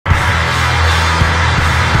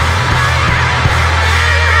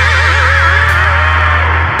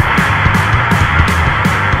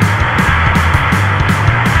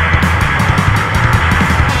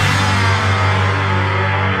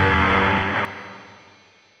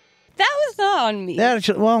on me.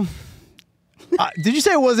 Actually, well, did you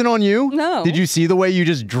say it wasn't on you? No. Did you see the way you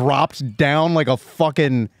just dropped down like a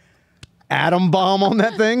fucking atom bomb on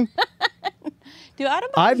that thing? Do atom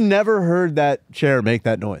bombs? I've never heard that chair make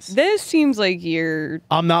that noise. This seems like you're...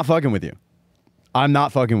 I'm not fucking with you. I'm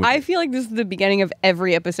not fucking with you. I feel like this is the beginning of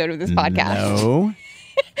every episode of this podcast. No.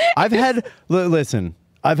 I've had... listen,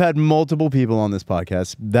 I've had multiple people on this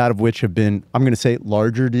podcast, that of which have been, I'm going to say,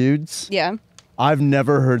 larger dudes. Yeah. I've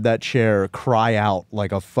never heard that chair cry out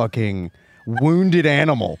like a fucking wounded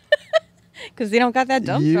animal. Because they don't got that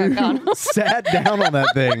dump truck on. You sat down on that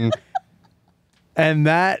thing, and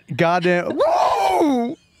that goddamn...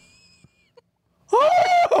 Whoa!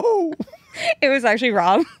 Oh! It was actually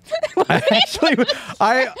Rob. I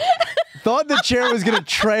thought the chair was going to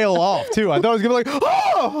trail off, too. I thought it was going to be like,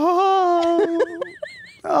 oh!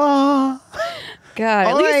 Oh! God,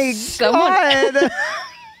 at least someone...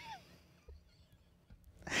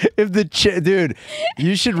 If the chair, dude,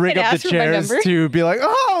 you should rig up the chairs to be like,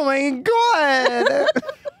 oh my god,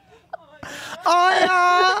 oh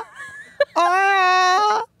yeah,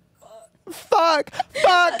 oh yeah, fuck,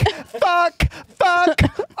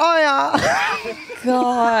 oh yeah,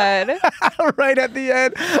 God, right at the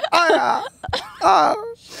end, oh yeah,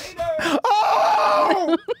 oh.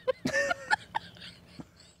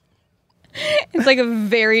 It's like a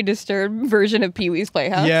very disturbed version of Pee-wee's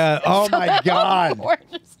Playhouse. Yeah. Oh my god.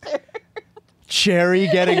 Cherry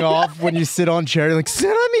getting off when you sit on Cherry, like, sit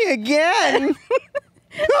on me again.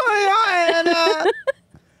 Oh my god.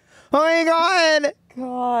 Oh my god.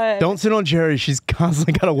 God. Don't sit on Cherry. She's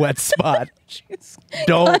constantly got a wet spot. She's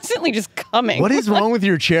Don't. constantly just coming. What is wrong with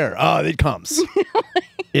your chair? Oh, it comes.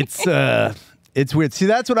 It's weird. See,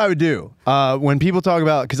 that's what I would do. When people talk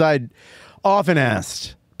about, because I often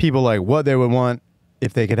asked people like what they would want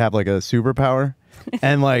if they could have like a superpower,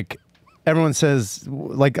 and like everyone says,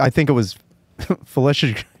 like, I think it was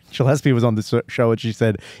Felicia Gillespie was on the show and she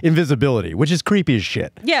said invisibility, which is creepy as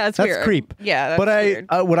shit. Yeah, that's weird. Creep. Yeah, that's but weird.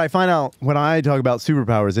 What I find out when I talk about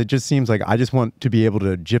superpowers, it just seems like I just want to be able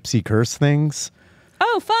to gypsy curse things.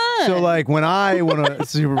 Oh, fun. So like when I want a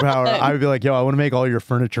superpower, I would be like, yo, I want to make all your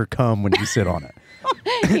furniture come when you sit on it.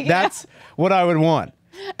 Yeah. That's what I would want.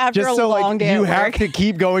 After just a so long like day you at have work. to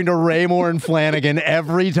keep going to Raymore and Flanagan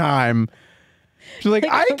every time. She's like,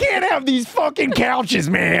 I can't have these fucking couches,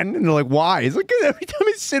 man. And they're like, why? It's like, every time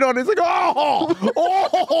I sit on it, it's like,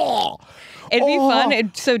 oh. It'd be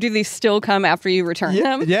fun. So do they still come after you return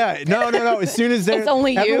them? Yeah. No. As soon as It's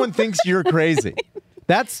only you. everyone thinks you're crazy.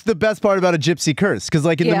 That's the best part about a gypsy curse. Because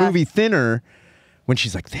like in the movie Thinner, when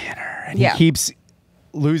she's like thinner and he keeps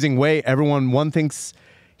losing weight, everyone thinks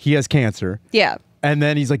he has cancer. Yeah. And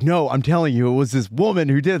then he's like, no, I'm telling you, it was this woman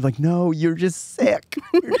who did. Like, no, you're just sick.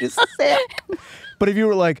 You're just sick. But if you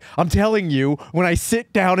were like, I'm telling you, when I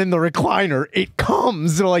sit down in the recliner, it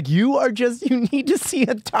comes. They're like, you need to see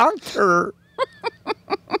a doctor.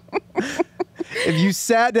 If you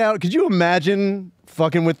sat down, could you imagine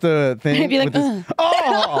fucking with the thing? I'd be like,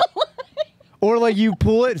 oh! Or like you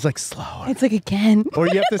pull it, it's like slower. It's like again. Or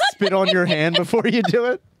you have to spit on your hand before you do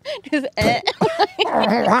it. Just,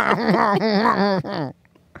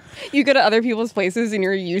 you go to other people's places and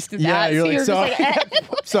you're used to that. Yeah, you're so like, you're sorry.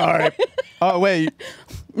 just like, Sorry. Oh, wait.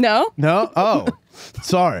 No? No? Oh,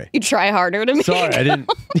 sorry. You try harder to make Sorry, I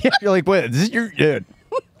didn't. Yeah, you're like, wait, this is your dude.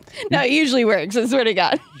 No, it usually works. I swear to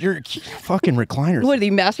God. Your fucking recliners. What, did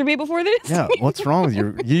he masturbate before this? Yeah, what's wrong with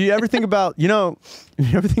you? You ever think about, you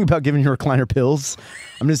ever think about giving your recliner pills?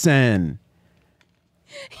 I'm just saying.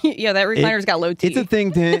 Yeah, that recliner's got low T. It's a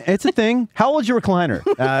thing. It's a thing. How old's your recliner?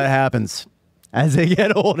 It happens as they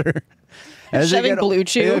get older. Shoving Blue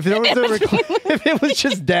Chew. If it was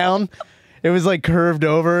just down, it was like curved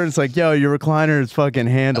over. It's like, yo, your recliner's fucking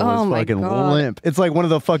handle is fucking limp. It's like one of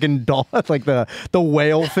the fucking like the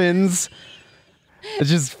whale fins. It's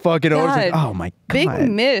just fucking over. Like, oh my God.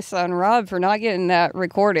 Big miss on Rob for not getting that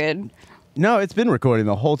recorded. No, it's been recording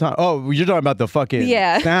the whole time. Oh, you're talking about the fucking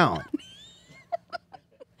sound.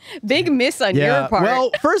 Big miss on your part.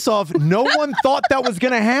 Well, first off, no one thought that was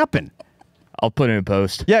going to happen. I'll put it in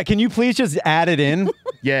post. Yeah, can you please just add it in?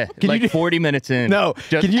 Yeah, like 40 minminutes in. No,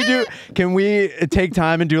 can we take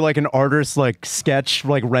time and do like an artist like sketch,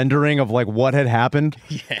 like rendering of like what had happened?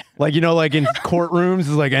 Yeah. Like, like in courtrooms, it's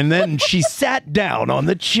like, and then she sat down on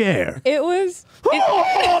the chair. It was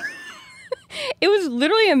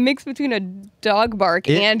literally a mix between a dog bark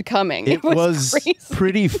and coming. It was crazy.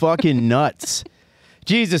 pretty fucking nuts.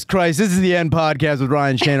 Jesus Christ, this is the End Podcast with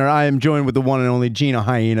Ryan Shaner. I am joined with the one and only Gina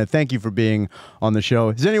Hyena. Thank you for being on the show.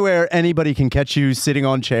 Is there anywhere anybody can catch you sitting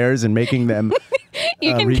on chairs and making them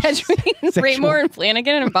You can catch me in Raymore and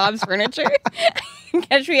Flanagan and Bob's Furniture. You can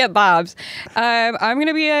catch me at Bob's. I'm going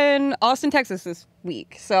to be in Austin, Texas this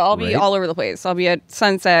week, so I'll be all over the place. I'll be at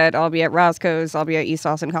Sunset, I'll be at Roscoe's, I'll be at East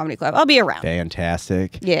Austin Comedy Club. I'll be around.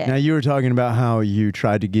 Fantastic. Yeah. Now, you were talking about how you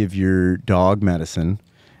tried to give your dog medicine,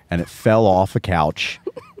 and it fell off a couch,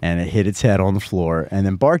 and it hit its head on the floor, and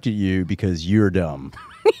then barked at you because you're dumb.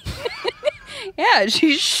 Yeah,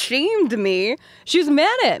 she shamed me. She was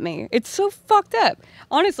mad at me. It's so fucked up.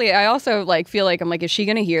 Honestly, I also feel like I'm like, is she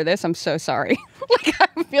gonna hear this? I'm so sorry.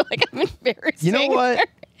 I feel like I'm embarrassed. You know what? Her.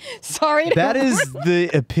 Sorry. That is the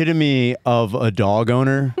epitome of a dog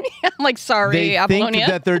owner. I'm like, sorry, They Apollonia. think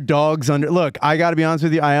that their dogs Look, I got to be honest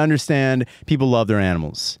with you. I understand people love their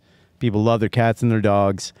animals. People love their cats and their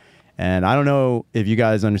dogs. And I don't know if you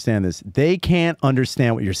guys understand this. They can't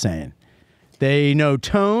understand what you're saying. They know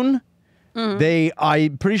tone.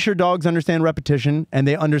 I'm pretty sure dogs understand repetition, and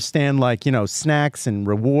they understand snacks and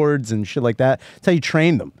rewards and shit like that. That's how you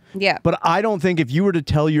train them. Yeah. But I don't think if you were to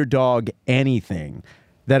tell your dog anything,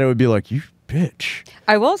 that it would be like, you bitch.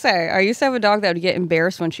 I will say, I used to have a dog that would get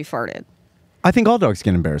embarrassed when she farted. I think all dogs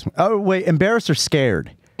get embarrassed. Oh, wait, embarrassed or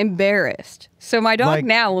scared? Embarrassed. So my dog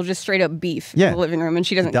now will just straight up beef in the living room, and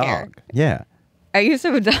she doesn't care. Yeah. I used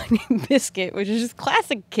to have a dog named Biscuit, which is just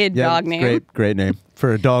classic kid dog name. Great name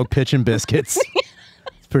for a dog pitching biscuits.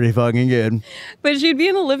 It's pretty fucking good. But she'd be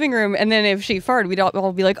in the living room, and then if she farted, we'd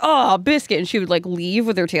all be like, "Oh, Biscuit," and she would leave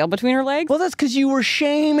with her tail between her legs. Well, that's because you were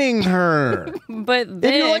shaming her. But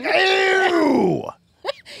then And you're like, ew!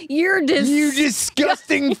 you're You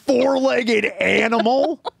disgusting four-legged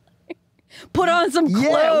animal. Put on some clothes.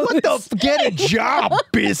 Yeah, what the get a job,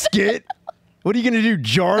 Biscuit. What are you going to do,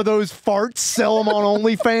 jar those farts, sell them on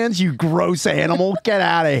OnlyFans, you gross animal? Get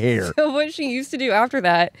out of here. So what she used to do after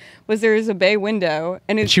that was there was a bay window,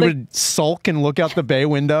 and it's She would sulk and look out the bay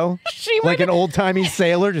window She like would- an old-timey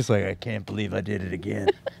sailor, just like, I can't believe I did it again.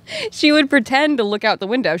 she would pretend to look out the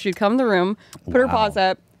window. She'd come in the room, put her paws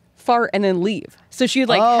up, fart, and then leave. So she'd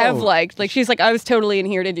have she's like, I was totally in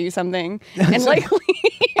here to do something, and leave.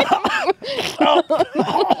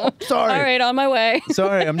 Sorry. All right, on my way.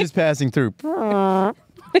 Sorry, I'm just passing through.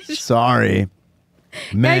 Sorry.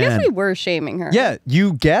 Man. Yeah, I guess we were shaming her. Yeah,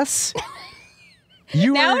 you guess?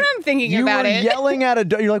 You Now that I'm thinking about you it. were yelling at a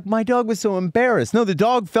dog. You're like, my dog was so embarrassed. No, the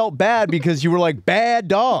dog felt bad because you were like, bad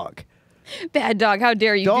dog. Bad dog, how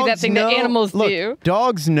dare you do that thing that animals do.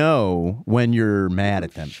 Dogs know when you're mad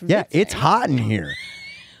at them. Yeah, it's hot in here.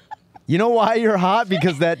 You know why you're hot?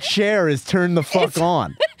 Because that chair is turned the fuck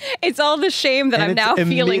on. It's all the shame that And I'm now it's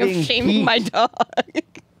feeling of emitting shaming heat. my dog.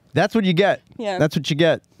 That's what you get. Yeah. That's what you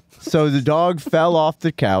get. So the dog fell off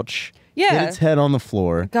the couch, hit its head on the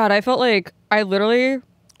floor. God, I felt like I literally,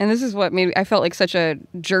 and this is what made me, I felt like such a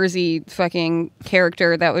Jersey fucking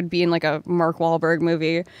character that would be in a Mark Wahlberg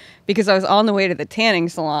movie, because I was on the way to the tanning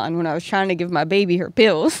salon when I was trying to give my baby her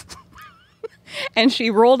pills. And she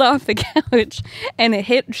rolled off the couch, and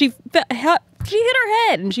she hit her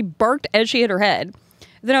head, and she barked as she hit her head.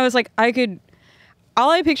 Then I was like, all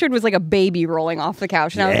I pictured was a baby rolling off the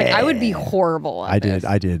couch, and I was like, I would be horrible at this.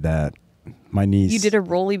 I did that. My niece. You did a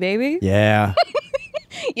roly baby? Yeah.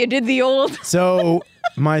 You did the old. So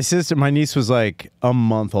my niece was like a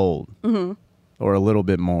month old. Or a little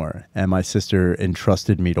bit more. And my sister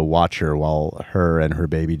entrusted me to watch her while her and her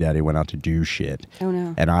baby daddy went out to do shit. Oh,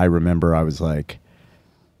 no. And I remember I was like,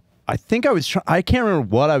 I can't remember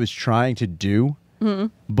what I was trying to do,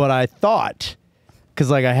 but I thought,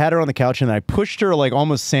 because I had her on the couch and I pushed her,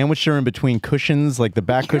 almost sandwiched her in between cushions, the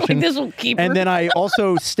back cushion. This will keep her. And then I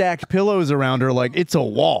also stacked pillows around her like it's a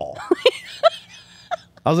wall.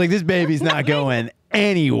 I was like, this baby's not going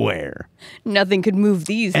anywhere. Nothing could move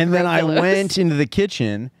these. And then I pillows. went into the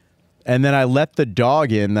kitchen, and then I let the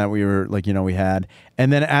dog in that we were we had.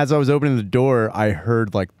 And then as I was opening the door, I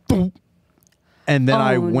heard boom. And then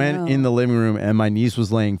I went in the living room, and my niece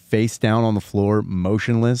was laying face down on the floor,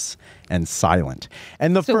 motionless and silent.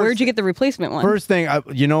 And where'd you get the replacement one? First thing,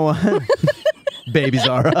 you know what? Babies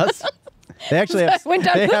are us. They actually have. Went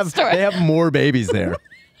down to the store. They have more babies there.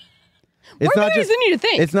 It's More not babies just. than you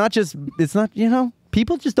think. It's not.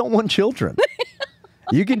 People just don't want children.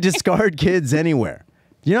 You can discard kids anywhere.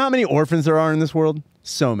 You know how many orphans there are in this world?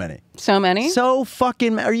 So many. So many? So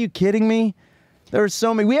fucking. Are you kidding me? There are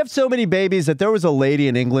so many. We have so many babies that there was a lady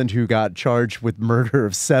in England who got charged with murder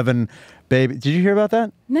of 7 babies. Did you hear about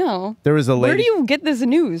that? No. There was a lady. Where do you get this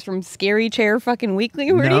news? From Scary Chair fucking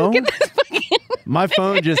Weekly? Where do you get this fucking My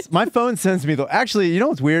phone sends me actually, you know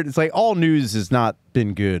what's weird? It's like all news has not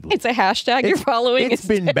been good. It's a hashtag you're following. It's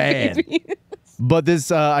been bad. But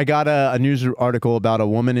this, I got a news article about a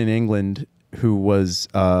woman in England who was,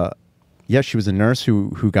 she was a nurse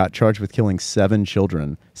who got charged with killing 7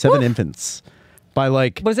 children, 7 infants. By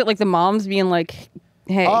was it like the moms being like,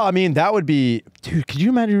 hey? Oh, I mean, that would be, dude, could you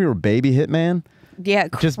imagine if you were a baby hitman? Yeah,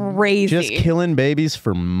 crazy. Just killing babies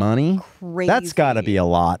for money? Crazy. That's got to be a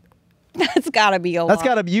lot. That's got to be a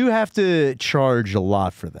lot. You have to charge a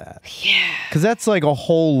lot for that. Yeah. Because that's like a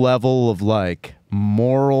whole level of like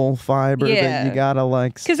moral fiber that you got to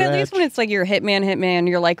like stretch. Because at least when it's like you're hitman,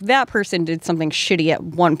 you're like, that person did something shitty at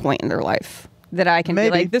one point in their life that I can be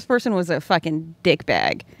like, this person was a fucking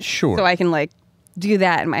dickbag. Sure. So I can like do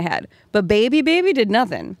that in my head. But baby did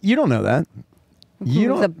nothing. You don't know that. You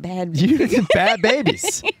don't. A bad baby. Bad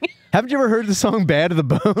babies. Haven't you ever heard the song Bad to the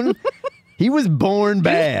Bone? He was born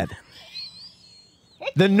bad.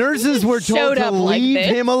 The nurses were told to leave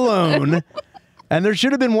him alone. And there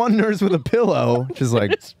should have been one nurse with a pillow, just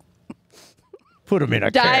like, put him in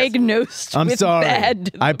a diagnosed I'm with sorry.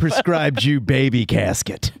 bad. I prescribed you baby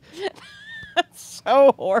casket.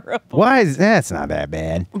 So horrible. Why is that's not that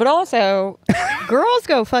bad? But also, girls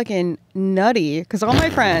go fucking nutty because all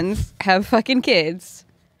my friends have fucking kids.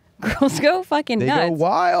 Girls go fucking nuts. They go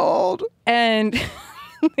wild. And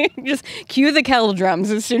they just cue the kettle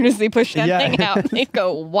drums as soon as they push that thing out. They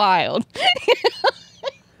go wild.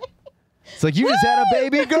 It's like, you just had a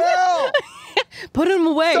baby girl. Put him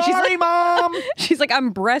away. Sorry, Mom. She's like,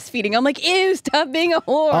 I'm breastfeeding. I'm like, ew, stop being a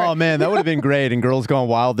whore. Oh, man, that would have been great. And Girls Gone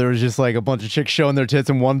Wild, there was just like a bunch of chicks showing their tits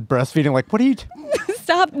and one breastfeeding. Like, what are you...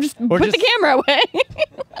 Stop. Just put the camera away.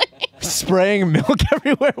 Spraying milk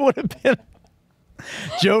everywhere would have been...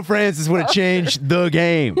 Joe Francis would have changed the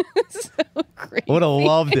game. So crazy. Would have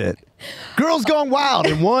loved it. Girls Gone Wild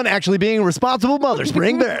and one actually being a responsible mother.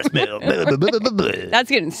 Spraying breast milk. That's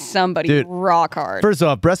getting somebody rock hard. First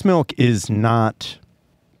off, breast milk is not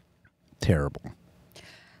terrible.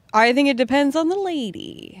 I think it depends on the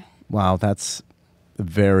lady. Wow, that's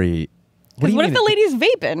very... Because what if the lady's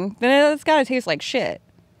vaping? Then it's got to taste like shit.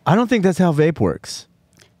 I don't think that's how vape works.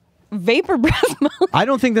 Vapor breast milk? I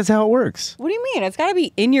don't think that's how it works. What do you mean? It's got to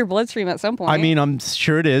be in your bloodstream at some point. I mean, I'm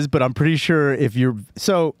sure it is, but I'm pretty sure if you're...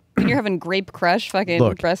 So... When you're having grape crush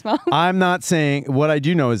fucking breast milk? I'm not saying... What I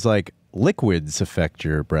do know is like liquids affect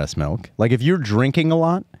your breast milk. Like if you're drinking a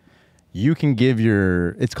lot, you can give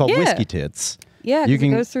your... It's called whiskey tits. Yeah, because it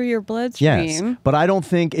goes through your bloodstream. Yes, but I don't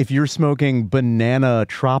think if you're smoking banana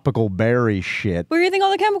tropical berry shit... Where do you think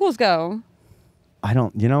all the chemicals go? I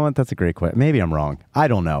don't... You know what? That's a great question. Maybe I'm wrong. I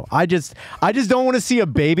don't know. I just don't want to see a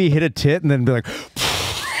baby hit a tit and then be like...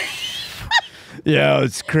 Yeah,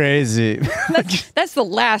 it's crazy. That's the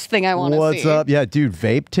last thing I want to see. What's up? Yeah, dude,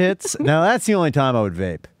 vape tits? Now, that's the only time I would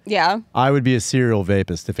vape. Yeah. I would be a serial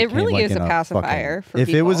vapist if it came really like is in a pacifier for If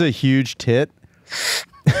people. it was a huge tit,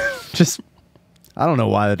 just... I don't know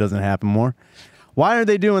why that doesn't happen more. Why are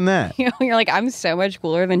they doing that? You know, you're like, I'm so much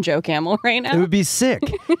cooler than Joe Camel right now. It would be sick.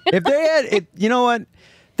 If they had it, you know what?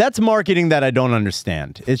 That's marketing that I don't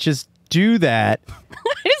understand. It's just do that. I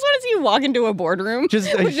just want to see you walk into a boardroom with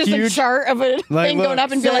just a chart of a thing going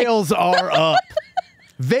up and be like, sales are up.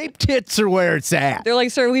 Vape tits are where it's at. They're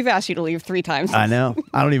like, sir, we've asked you to leave 3 times. I know.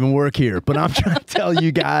 I don't even work here, but I'm trying to tell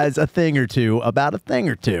you guys a thing or two about a thing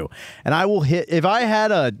or two. And I will hit, if I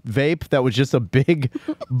had a vape that was just a big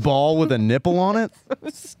ball with a nipple on it. So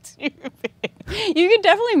stupid. You could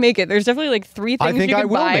definitely make it. There's definitely like 3 things you can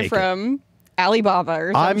buy from Alibaba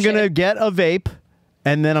or something. I'm going to get a vape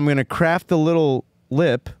and then I'm going to craft a little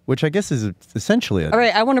lip, which I guess is essentially All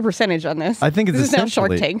right, I want a percentage on this. I think it's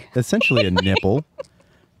essentially a nipple.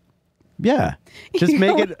 Yeah. Just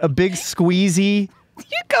make it a big squeezy.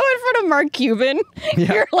 You go in front of Mark Cuban.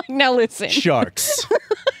 Yeah. You're like, now listen. Sharks.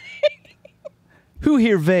 Who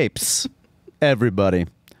here vapes? Everybody.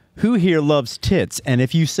 Who here loves tits? And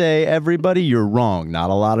if you say everybody, you're wrong.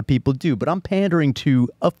 Not a lot of people do, but I'm pandering to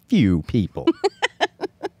a few people.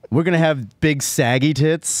 We're going to have big saggy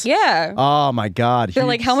tits? Yeah. Oh, my God. They're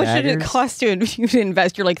like, how much did it cost you to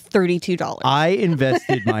invest? You're like, $32. I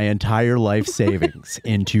invested my entire life savings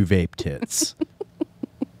into vape tits.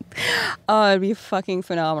 Oh, it'd be fucking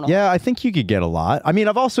phenomenal. Yeah, I think you could get a lot. I mean,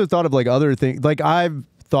 I've also thought of like other things. Like I've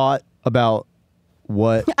thought about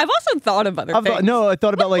what... I've also thought of other things. I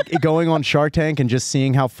thought about like going on Shark Tank and just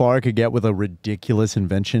seeing how far it could get with a ridiculous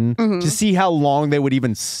invention to see how long they would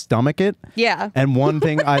even stomach it. Yeah. And one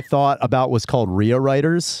thing I thought about was called Rhea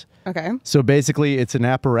writers. Okay. So basically, it's an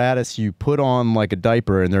apparatus you put on like a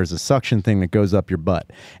diaper, and there's a suction thing that goes up your butt.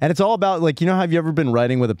 And it's all about, like, you know, have you ever been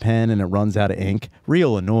writing with a pen and it runs out of ink?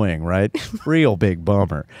 Real annoying, right? Real big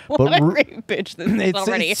bummer. What a great bitch this is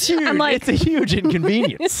already. It's huge. I'm like, it's a huge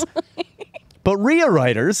inconvenience. But Rhea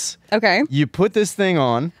writers, okay, you put this thing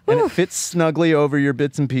on, and it fits snugly over your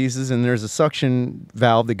bits and pieces, and there's a suction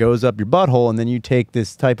valve that goes up your butthole, and then you take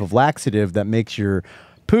this type of laxative that makes your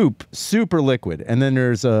poop super liquid, and then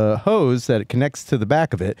there's a hose that connects to the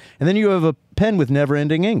back of it, and then you have a pen with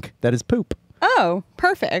never-ending ink that is poop. Oh,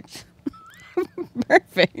 perfect.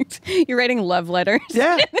 Perfect. You're writing love letters.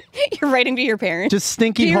 Yeah. You're writing to your parents. Just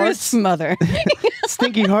stinky Dearest hearts. mother.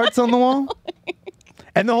 Stinky hearts on the wall.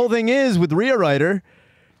 And the whole thing is, with Rhea Writer,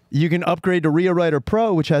 you can upgrade to Rhea Writer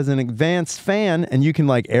Pro, which has an advanced fan, and you can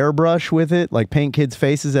like airbrush with it, like paint kids'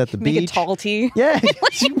 faces at the Make beach. a tall tea. Yeah,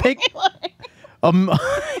 you make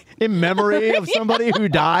in memory of somebody who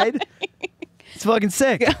died. It's fucking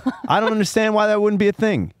sick. I don't understand why that wouldn't be a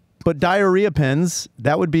thing. But diarrhea pens,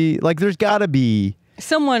 that would be like. There's got to be.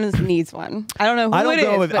 Someone needs one. I don't know who I don't it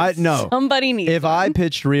know is, if I no. Somebody needs If one. I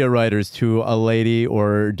pitched Rhea Writers to a lady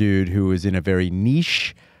or dude who is in a very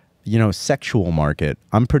niche, you know, sexual market,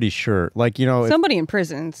 I'm pretty sure, like, you know, Somebody in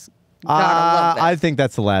prison's gotta love this. I think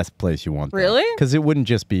that's the last place you want. Really? Because it wouldn't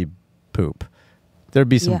just be poop. There'd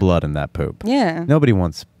be some Yeah. blood in that poop. Yeah. Nobody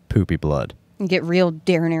wants poopy blood. You get real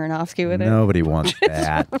Darren Aronofsky with it. Nobody wants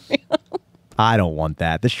that. I don't want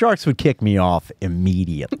that. The sharks would kick me off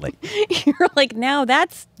immediately. You're like, now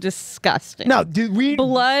that's disgusting. No, dude,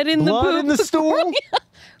 blood in the poop. in the stool?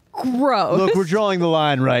 Gross. Look, we're drawing the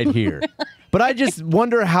line right here. But I just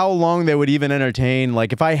wonder how long they would even entertain.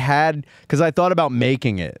 Like, if I had, because I thought about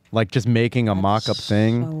making it, like just making a mock-up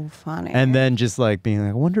thing. So funny. And then just like being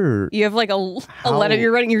like, I wonder. You have like a letter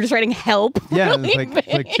you're writing. You're just writing help. Yeah, really it's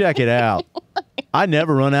like check it out. I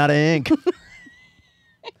never run out of ink.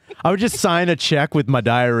 I would just sign a check with my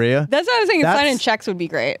diarrhea. That's what I was thinking. Signing checks would be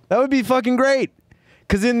great. That would be fucking great.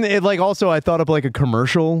 Because in it, like, also I thought up like a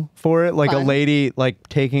commercial for it, like Fun. a lady like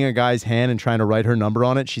taking a guy's hand and trying to write her number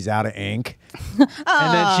on it. She's out of ink, and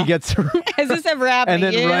then she gets Has this ever happened?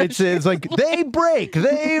 and then writes it. It's like they break,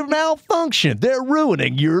 they malfunction, they're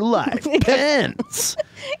ruining your life. Pens.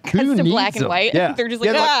 Cuts to black and white. Yeah. They're just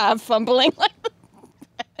like, Yeah, fumbling.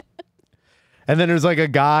 and then there's like a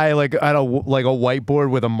guy like at a like a whiteboard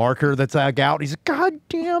with a marker that's like out. He's like, God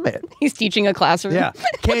damn it. He's teaching a classroom. Yeah,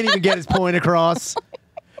 can't even get his point across.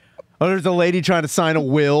 Oh, there's a lady trying to sign a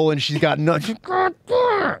will, and she's got no. God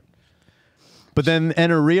damn it. But then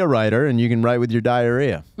enter Rhea Writer, and you can write with your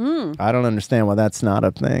diarrhea. I don't understand why that's not a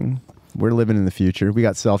thing. We're living in the future. We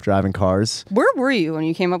got self-driving cars. Where were you when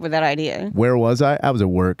you came up with that idea? Where was I? I was at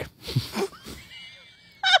work.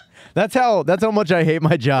 That's how much I hate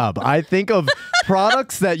my job. I think of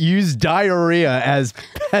products that use diarrhea as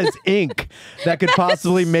ink that could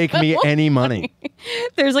possibly make me any money.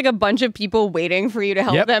 There's like a bunch of people waiting for you to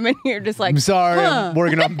help them, and you're just like, I'm sorry, I'm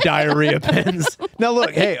working on diarrhea pens. Now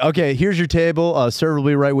look, hey, okay, here's your table. Server will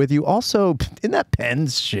be right with you. Also, isn't that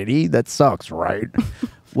pen's shitty? That sucks, right?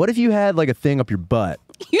 What if you had like a thing up your butt?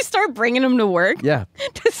 You start bringing them to work. Yeah.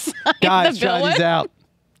 To sign Guys, the bill try these with? out.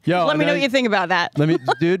 Yo, Let me know what you think about that.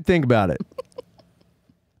 Dude, think about it.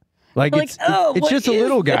 Like, Like, it's what just a is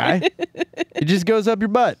little guy. It just goes up your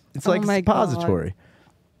butt. It's like my a suppository.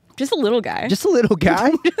 Just a little guy. Just a little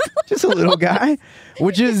guy. Just a little guy.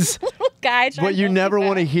 Which is guy. what you never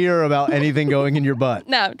want to hear about anything going in your butt.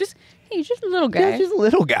 No, just hey, just a little guy. Yeah, just a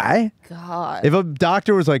little guy. God. If a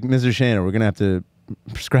doctor was like, Mr. Shannon, we're going to have to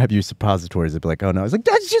prescribe you suppositories, they'd be like, oh no. It's like,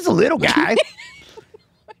 that's just a little guy.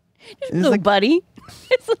 Just a little buddy.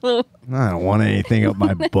 It's a little. I don't want anything up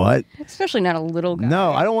my butt. Especially not a little guy.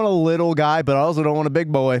 No, I don't want a little guy, but I also don't want a big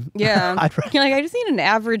boy. Yeah. You're like, I just need an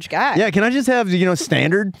average guy. Yeah, can I just have,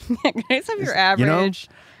 standard? Can I just have your average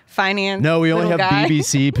finance? No, we only have guy?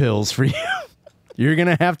 BBC pills for you. You're going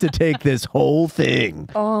to have to take this whole thing.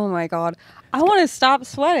 Oh my God. I want to stop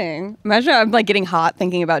sweating. Imagine I'm like getting hot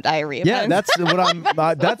thinking about diarrhea. Yeah, pens. that's what I'm.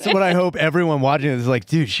 That's what I hope everyone watching this is like.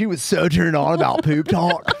 Dude, she was so turned on about poop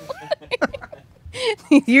talk.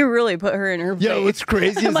 You really put her in her place. Yo, what's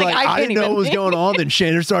crazy is like I didn't know what was going on. Then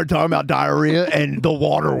Shannon started talking about diarrhea, and the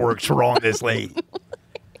waterworks were on this lady.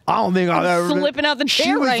 I don't think I've ever slipping out the chair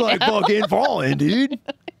She was right like now. fucking falling, dude.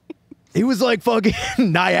 It was like fucking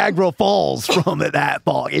Niagara Falls from that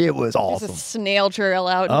fall. It was Just awesome. a snail trail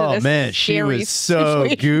out. Oh into this man, she scary was so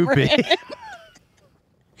situation we're goopy. in.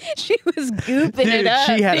 She was gooping Dude, it up.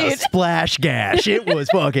 she had dude. a splash gash. It was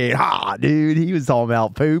fucking hot, dude. He was talking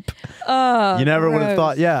about poop. You never would have gross.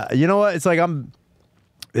 thought. Yeah, you know what? It's like I'm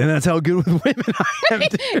And that's how good with women I am.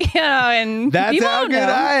 Dude. And That's people how don't good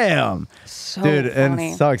know. I am. So Dude, funny. and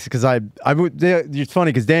it sucks because it's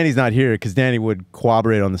funny because Danny's not here because Danny would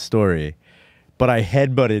corroborate on the story, but I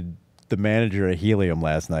headbutted the manager at Helium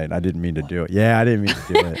last night. And I didn't mean to do it. Yeah, I didn't mean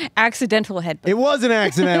to do it. Accidental headbutt. It was an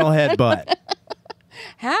accidental headbutt.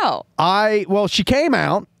 How? Well, she came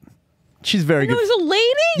out. She's very It good. was a lady?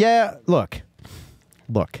 Yeah, look.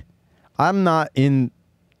 I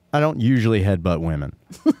don't usually headbutt women.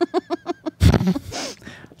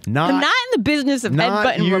 I'm not in the business of Not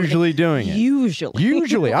headbutting usually women. doing it.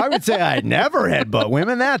 Usually. I would say I'd never headbutt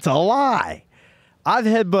women. That's a lie. I've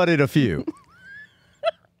headbutted a few.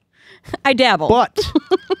 I dabble. But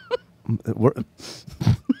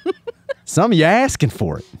some of you asking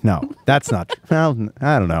for it. No, that's not true. Well,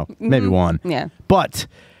 I don't know. Maybe one. Yeah. But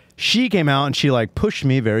she came out and she like pushed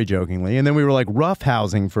me very jokingly. And then we were like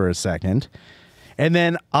roughhousing for a second. And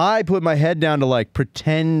then I put my head down to like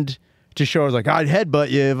pretend to show I was like, I'd headbutt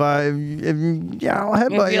you I'll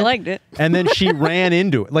headbutt If you liked it. And then she ran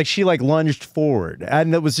into it. Like she like lunged forward.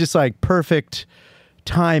 And it was just like perfect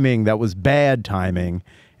timing that was bad timing.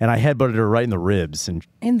 And I headbutted her right in the ribs. And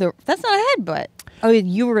That's not a headbutt. Oh,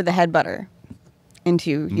 you were the headbutter.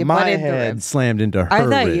 You my butted the head rib. slammed into her I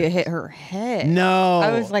thought rib. you hit her head. No.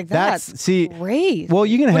 I was like, that's crazy. Well,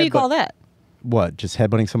 you can What do you headbutt- call that? What? Just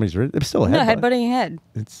headbutting somebody's rib? It's still a No, headbutt. headbutting your head.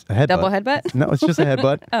 It's a headbutt. Double headbutt? No, it's just a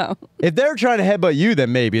headbutt. Oh. If they're trying to headbutt you,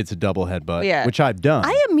 then maybe it's a double headbutt. Yeah. Which I've done.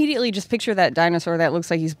 I immediately just picture that dinosaur that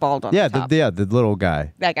looks like he's bald on yeah, the top. the little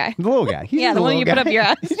guy. That guy. The little guy. He's Yeah, the one you put up your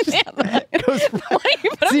ass. Yeah, the one you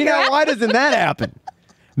put up See, your now ass. why doesn't that happen?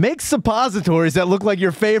 Make suppositories that look like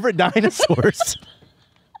your favorite dinosaurs.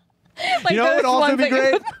 Like you know what would those also ones be that you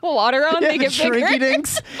great? put the water on, Yeah, they the get bigger. shrinky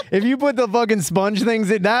dinks. If you put the fucking sponge things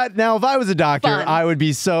in that, now if I was a doctor, Fun. I would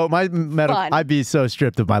be so Fun. I'd be so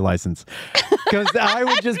stripped of my license because I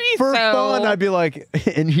would just be for so- fun I'd be like,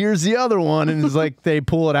 and here's the other one, and it's like they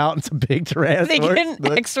pull it out, and it's a big tyrannosaurus. They get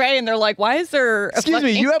an X-ray and they're like, "Why is there?" Excuse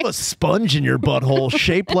me, you have a sponge in your butthole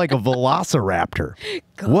shaped like a velociraptor.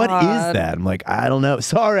 What is God. that? I'm like, I don't know.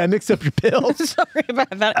 Sorry, I mixed up your pills. Sorry about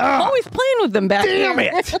that. I'm always playing with them back Damn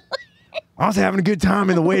there. it! I was having a good time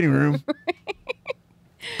in the waiting room.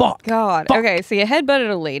 Fuck. God. Fuck. Okay, so you headbutted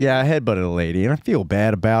a lady. Yeah, I headbutted a lady, and I feel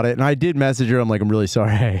bad about it. And I did message her. I'm like, I'm really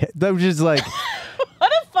sorry. That was just like,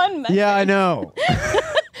 What a fun message. yeah, I know.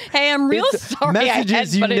 Hey, I'm real It's sorry.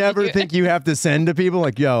 messages I you headbutted never you. think you have to send to people.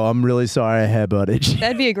 Like, yo, I'm really sorry I headbutted you.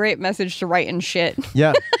 That'd be a great message to write in shit.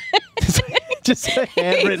 Yeah. Just a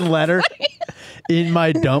handwritten letter in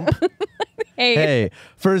my dump. Hey,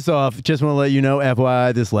 first off, just want to let you know,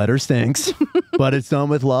 FYI, this letter stinks, but it's done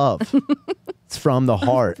with love. It's from the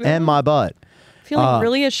heart and my butt. Feeling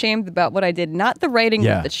really ashamed about what I did. Not the writing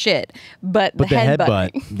Yeah. of the shit, but the The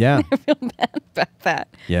headbutt. headbutt. Yeah. I feel bad about that.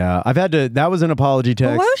 Yeah. I've had to, that was an apology text.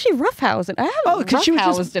 Well, why was she roughhousing? I haven't 'cause she was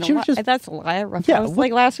just- roughhoused in she a was while. just- That's a lie. I roughhoused Yeah,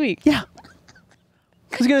 like last week. Yeah.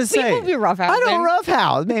 I was going to say. People be roughhousing. I don't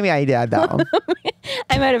roughhouse. Maybe I did though.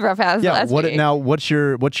 I might have roughhoused Yeah. last week. Now, what's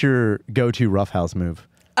your go-to roughhouse move?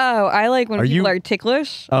 Oh, I like when Are people you- are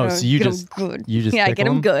ticklish. Oh, so you get 'em just- good. you just yeah, I tickle get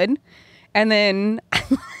them 'em? good, and then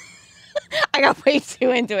I got way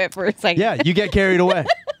too into it for a second. Yeah, you get carried away.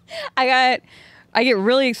 I get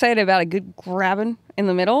really excited about a good grabbing in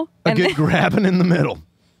the middle. A good grabbing in the middle.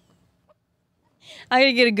 I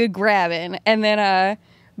gotta get a good grabbing, and then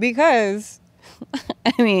because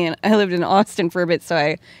I mean I lived in Austin for a bit, so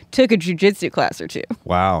I took a jujitsu class or two.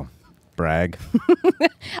 Wow. Brag.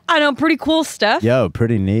 I know, pretty cool stuff. Yo,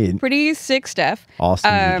 pretty neat. Pretty sick stuff.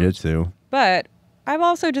 Austin Jiu-Jitsu. But I've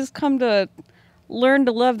also just come to learn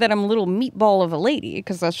to love that I'm a little meatball of a lady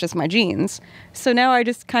because that's just my genes. So now I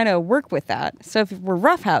just kind of work with that. So if we're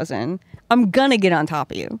roughhousing, I'm gonna get on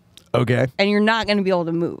top of you, Okay. and you're not gonna be able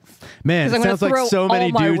to move. Man, 'Cause it I'm gonna sounds like throw so many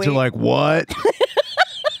all my dudes are weight. like, what?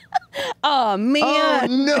 Oh man, Oh,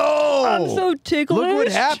 no. I'm so ticklish. Look what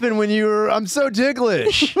happened when you were, I'm so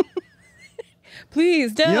ticklish.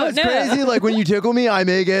 Please don't. You know, it's no. crazy. Like when you tickle me, I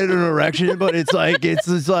may get an erection, but it's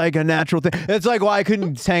just like a natural thing. It's like why I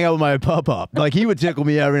couldn't hang out with my pup. Like he would tickle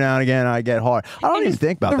me every now and again, and I get hard. I don't even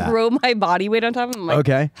think about that. Throw my body weight on top of him. I'm like,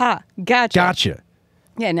 Okay. Ha, gotcha. Gotcha.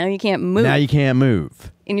 Yeah, now you can't move. Now you can't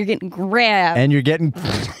move, and you're getting grabbed. and you're getting.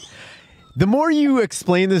 The more you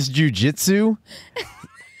explain this jujitsu,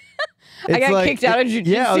 I got like, kicked out of jujitsu.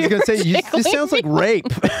 Yeah, I was gonna for say this tickling sounds like me. rape.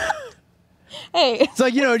 Hey, It's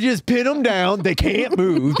like, you just pin them down. They can't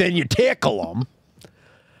move. Then you tickle them.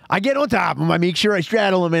 I get on top of them. I make sure I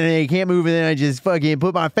straddle them and they can't move. And then I just fucking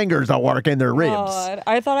put my fingers to work in their ribs. God.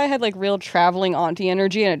 I thought I had like real traveling auntie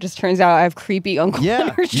energy, and it just turns out I have creepy uncle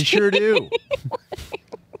Yeah, energy. you sure do.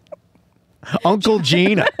 Uncle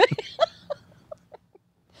Gina.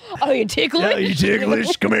 Oh, you ticklish? Yeah, you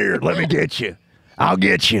ticklish? Come here. Let me get you. I'll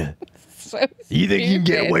get you. So You think you can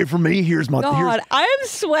get away from me? Here's my... God, I am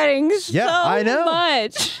sweating Yeah, so I know.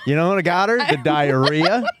 much. You know what I got her? The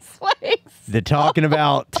diarrhea. Sweating. The talking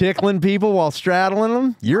about tickling people while straddling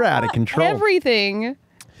them. You're out of control. Everything.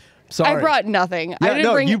 Sorry. I brought nothing. I Yeah, didn't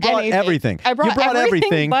no, bring you brought anything. everything. I brought you brought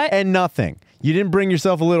everything but and nothing. You didn't bring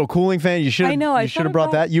yourself a little cooling fan. You should. I know, I You should thought have brought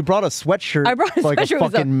about- that. You brought a sweatshirt. I brought a like sweatshirt. a It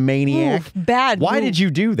was fucking maniac. bad Why move. did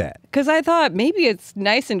you do that? Because I thought maybe it's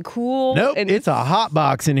nice and cool. Nope. and It's a hot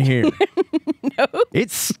box in here. No.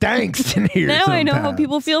 It stinks in here. Now I know how sometimes.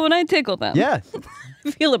 people feel when I tickle them. Yeah.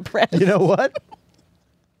 I feel oppressed. You know what?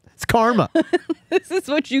 It's karma. This is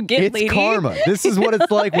what you get, It's lady. karma. This is what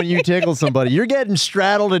it's like when you tickle somebody. You're getting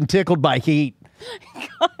straddled and tickled by heat.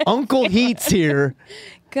 Uncle Heat's here.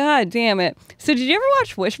 God damn it. So did you ever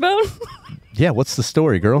watch Wishbone? Yeah, what's the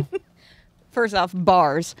story, girl? First off,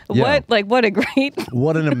 bars. Yeah. What a great,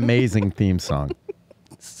 What an amazing theme song.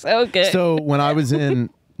 so good. So when I was in,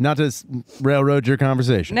 not to railroad your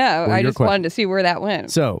conversation. no, or I your just question. wanted to see where that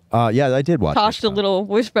went. So, yeah, I did watch Tossed a Wishbone. little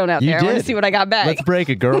Wishbone out You there. I want to did. see what I got back. Let's break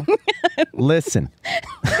it, girl. Listen.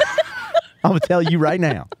 I'm going to tell you right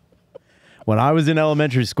now. When I was in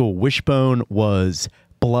elementary school, Wishbone was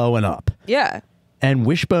blowing up. Yeah. And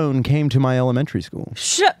Wishbone came to my elementary school.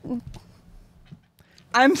 Shut.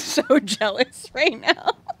 I'm so jealous right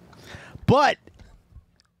now. But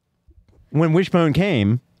when Wishbone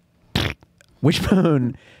came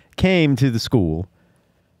to the school,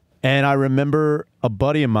 and I remember a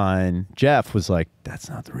buddy of mine, Jeff, was like, "That's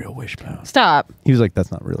not the real Wishbone." Stop. He was like,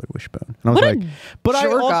 "That's not really Wishbone." And I was What a like, "But I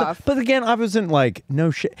jerk also, off. but again, I wasn't like,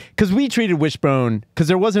 no shit," because we treated Wishbone, because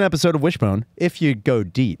there was an episode of Wishbone. If you go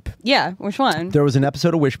deep, Yeah, which one? there was an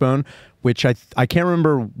episode of Wishbone, which I can't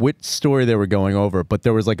remember which story they were going over, but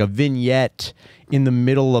there was like a vignette in the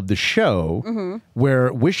middle of the show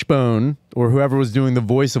where Wishbone, or whoever was doing the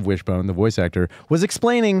voice of Wishbone, the voice actor, was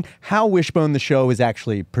explaining how Wishbone the show is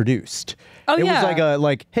actually produced. Oh, it yeah. was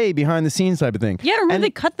like hey, behind the scenes type of thing. Yeah, remember And- they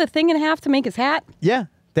cut the thing in half to make his hat? Yeah,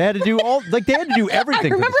 they had to do they had to do I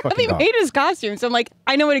everything. remember for how this they fucking made dog. his costume, so I'm like,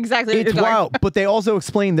 I know what exactly what It's you're talking wild, about. but they also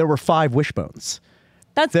explained there were 5 Wishbones.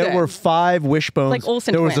 That's There good. were 5 Wishbones. Like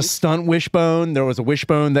Olsen there was a twins. stunt Wishbone. There was a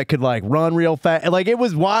Wishbone that could like run real fast. Like it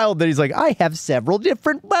was wild that he's like, I have several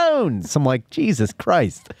different bones. I'm like, Jesus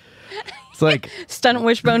Christ. It's like Stunt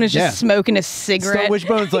Wishbone is just Yeah. smoking a cigarette. stunt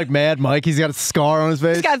Wishbone's like Mad Mike. He's got a scar on his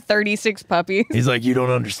face. He's got 36 puppies. He's like, you don't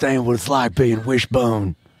understand what it's like being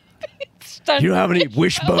Wishbone. Stunt You know how many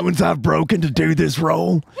Wishbones I've broken to do this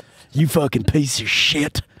role? You fucking piece of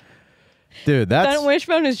shit. Dude, that's Stunt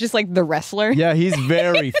Wishbone is just like the wrestler. yeah. He's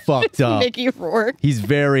very fucked up. Mickey Rourke. He's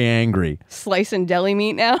very angry. Slicing deli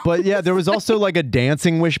meat now. But yeah, there was also like a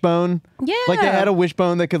dancing Wishbone. Yeah. Like they had a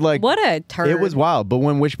Wishbone that could like. What a turd. It was wild. But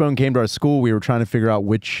when Wishbone came to our school, we were trying to figure out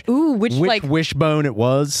which like- Wishbone it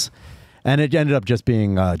was, and it ended up just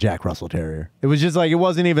being Jack Russell Terrier. It was just like it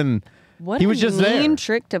wasn't even. What he a was just mean there.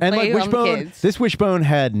 trick to and play like on the Wishbone, kids. this Wishbone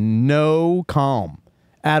had no calm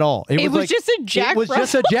at all. It was like, just a Jack It was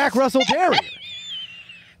just a Russell. Jack Russell Terrier.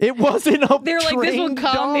 It wasn't a They're like, this will trained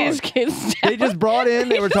calm dog. these kids down. They just brought in.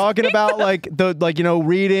 They were talking about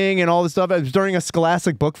reading and all this stuff. It was during a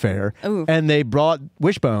Scholastic book fair, Ooh. and they brought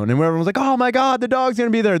Wishbone, and everyone was like, "Oh my god, the dog's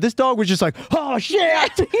gonna be there." This dog was just like, "Oh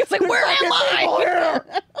shit!" He's like, where am I?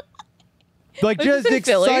 Like Was just this in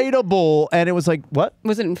Philly? excitable, and it was like, "What?"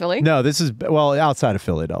 Was it in Philly? No, this is outside of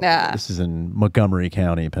Philadelphia. Ah. This is in Montgomery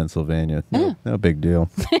County, Pennsylvania. No big deal.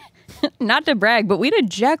 Not to brag, but we had a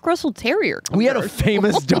Jack Russell Terrier. We had a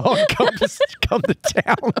famous dog come to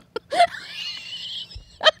town.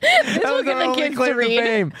 That will was get our the only kids to claim to read.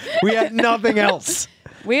 fame. We had nothing else.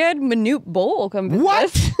 We had Manute Bowl come visit What?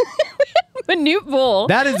 us. Manute Bowl.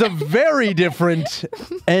 That is a very different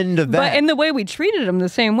end of that. But in the way we treated him the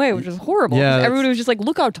same way, which was horrible. Yeah, 'cause that's- everybody was just like,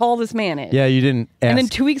 look how tall this man is. yeah, you didn't ask. And then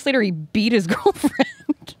 2 weeks later, he beat his girlfriend.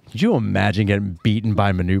 Could you imagine getting beaten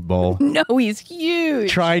by Manute Bowl? No, he's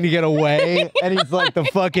huge. Trying to get away, and he's like the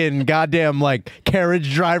fucking goddamn like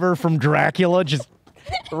carriage driver from Dracula, just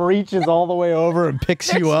reaches all the way over and picks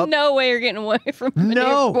There's you up. no way you're getting away from Manute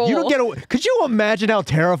No, Bowl. you don't get away. Could you imagine how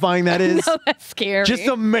terrifying that is? No, that's scary. Just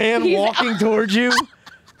a man He's- walking towards you,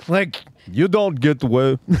 like you don't get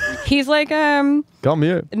away. He's like, Come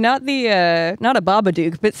here. not a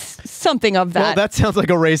Babadook, but something of that. Well, that sounds like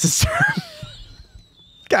a racist term.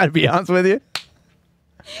 Gotta be honest with you.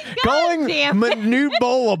 Calling damn it. Manute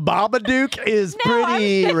Bowl a Babadook is No,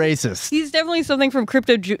 pretty racist. He's definitely something from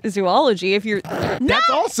cryptozoology. If you're That's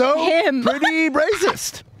also him. pretty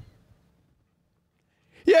racist.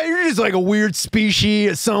 Yeah, you're just like a weird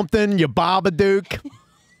species or something, you Babadook.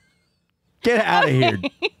 Get out of here,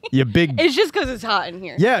 you big... It's just because it's hot in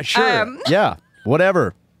here. Yeah, sure. Yeah,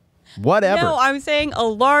 whatever. Whatever. No, I'm saying a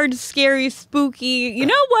large, scary, spooky... You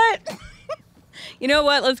know what? You know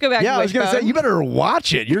what? Let's go back to I was going to say, you better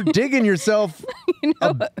watch it. You're digging yourself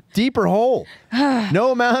a deeper hole.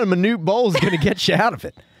 No amount of minute bowl is going to get you out of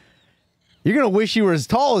it. You're going to wish you were as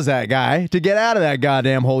tall as that guy to get out of that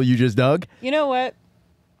goddamn hole you just dug. You know what?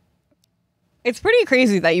 It's pretty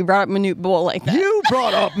crazy that you brought up Manute Bowl like that. You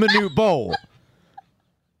brought up Manute Bowl.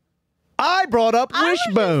 I brought up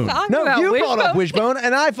Wishbone. No, you brought up Wishbone,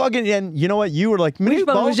 and and you know what? You were like, Manute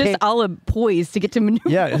Bowl was just all poised to get to Manute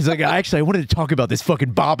Bowl. Yeah, it's like, actually, I wanted to talk about this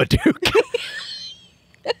fucking Babadook.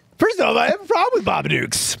 First off, I have a problem with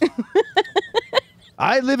Babadooks.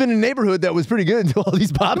 I live in a neighborhood that was pretty good until all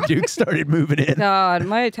these Babadooks started moving in. God,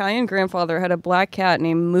 my Italian grandfather had a black cat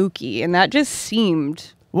named Mookie, and that just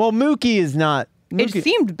seemed... Well, Mookie is not... Mookie, it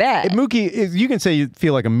seemed bad. Mookie, you can say you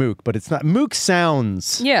feel like a mook, but it's not. Mook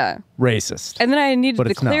sounds racist. And then I needed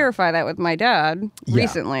to clarify that with my dad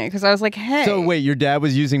recently, because I was like, hey. So wait, your dad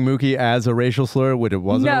was using Mookie as a racial slur when it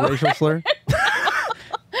wasn't a racial slur?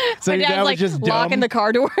 So my your dad's dad was like just locking the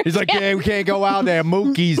car door. He's like, yeah, we can't go out there.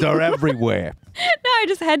 Mookies are everywhere. No, I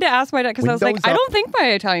just had to ask my dad because I was like, I don't think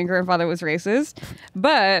my Italian grandfather was racist,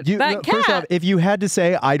 but that cat. First off, if you had to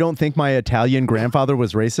say, I don't think my Italian grandfather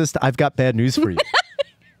was racist, I've got bad news for you.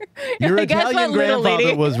 Your Italian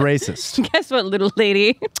grandfather was racist. Guess what, little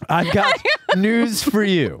lady? I've got news for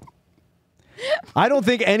you. I don't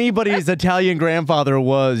think anybody's Italian grandfather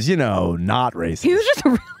was, not racist. He was just a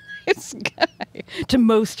really nice guy to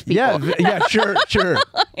most people. Yeah, sure.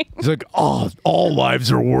 He's like, all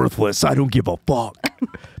lives are worthless. I don't give a fuck.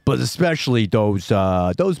 But especially those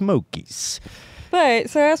Mookies. But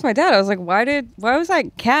so I asked my dad, I was like, why was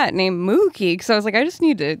that cat named Mookie? Because I was like, I just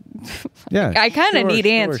need to, I kind of need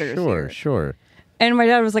answers. Sure. And my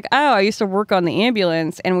dad was like, oh, I used to work on the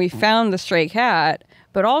ambulance and we found the stray cat,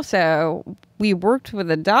 but also we worked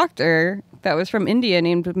with a doctor that was from India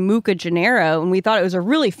named Mookidineros, and we thought it was a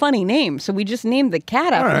really funny name, so we just named the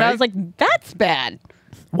cat after it. And I was like, that's bad.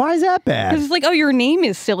 Why is that bad? Because it's like, oh, your name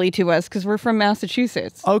is silly to us because we're from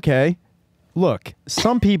Massachusetts. Okay. Look,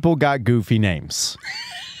 some people got goofy names.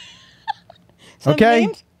 Some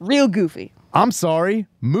names, real goofy. I'm sorry.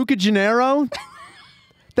 Mookidineros?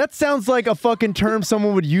 That sounds like a fucking term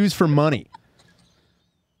someone would use for money.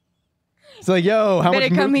 It's like, yo, how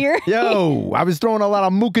much? Come here. Yo, I was throwing a lot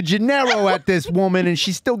of Mookidineros at this woman, and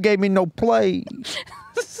she still gave me no play.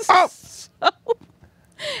 Oh,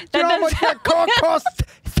 you know how much that car cost?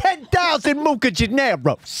 10,000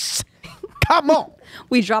 Mookidineros. Come on.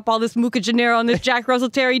 We drop all this Mookidineros on this Jack Russell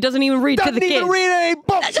Terrier. He doesn't even read to the kids. Doesn't even read any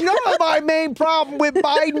books. You know what my main problem with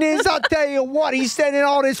Biden is? I'll tell you what. He's sending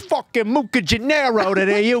all this fucking Mookidineros to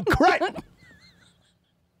the Ukraine.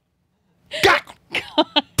 God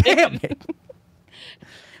damn it.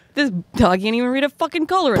 This dog can't even read a fucking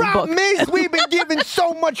coloring book. Problem is, we've been giving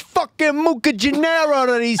so much fucking Mookidineros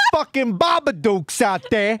to these fucking Babadooks out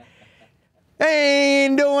there. They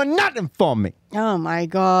ain't doing nothing for me. Oh my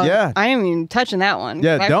God. Yeah. I ain't even touching that one.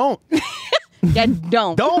 Yeah, don't. Yeah,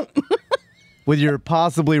 don't. Don't. With your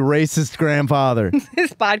possibly racist grandfather.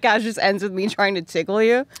 This podcast just ends with me trying to tickle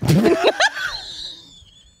you.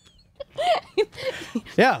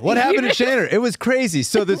 Yeah, what happened to Shannon? It was crazy.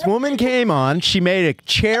 So this woman came on, she made a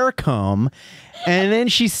chair come, and then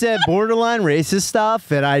she said borderline racist stuff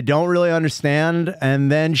that I don't really understand,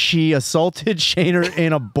 and then she assaulted Shaner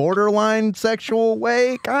in a borderline sexual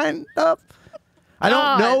way, kind of. I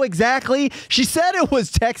don't know exactly. She said it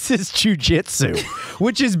was Texas Jiu-Jitsu,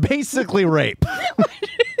 which is basically rape.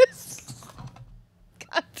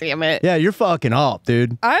 God damn it. Yeah, you're fucking up,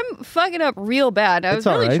 dude. I'm fucking up real bad. I was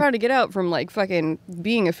really trying to get out from like fucking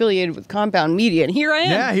being affiliated with Compound Media, and here I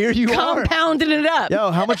am. Yeah, here you are. Compounding it up.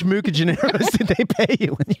 Yo, how much Mookidineros did they pay you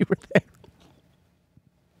when you were there?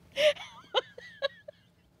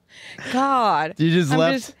 God. You just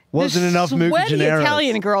left. Wasn't enough Mookidineros.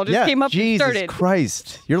 Italian girl just came up and started. Jesus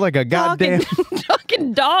Christ. You're like a goddamn...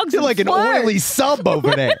 Talking dogs. You're like an oily sub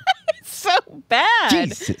over there. It's so bad.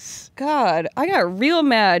 Jesus. God, I got real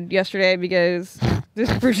mad yesterday because this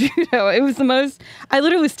prosciutto, it was the most... I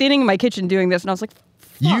literally was standing in my kitchen doing this, and I was like,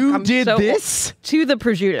 You did this? To the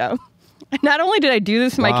prosciutto. Not only did I do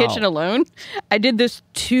this in my kitchen alone, I did this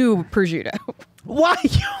to prosciutto. Why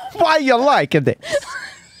you liking this?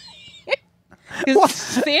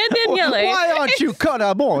 San Daniele. Why aren't you cut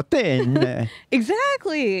up more thin?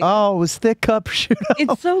 Exactly. Oh, it was thick cup prosciutto.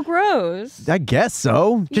 It's so gross. I guess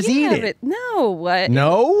so. Just eat it. No, what?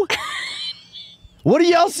 No? What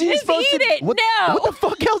else are you Just supposed eat to it. What, No. What the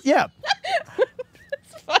fuck else? Yeah.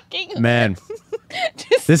 Fucking Man.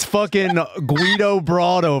 This fucking Guido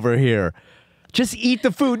broad over here. Just eat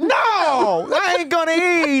the food. No! I ain't gonna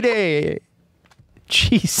eat it.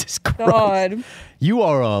 Jesus Christ. God. You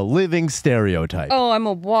are a living stereotype. Oh, I'm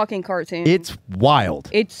a walking cartoon. It's wild.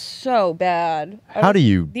 It's so bad. How do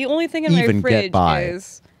you The only thing in my even get fridge by?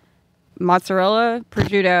 is mozzarella,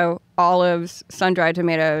 prosciutto, olives, sun-dried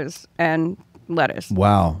tomatoes, and lettuce.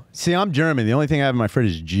 Wow. See, I'm German. The only thing I have in my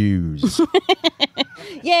fridge is Jews.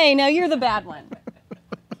 Yay, now you're the bad one.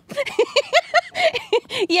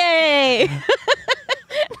 Yay.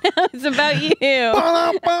 Now it's about you.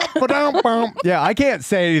 Yeah, I can't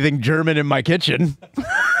say anything German in my kitchen.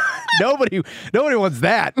 Nobody wants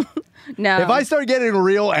that. No. If I start getting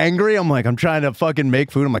real angry, I'm like, I'm trying to fucking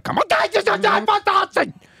make food. I'm like, come on,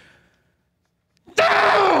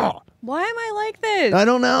 Why am I like this? I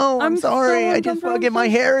don't know. I'm sorry. so I just uncomfortable. fucking my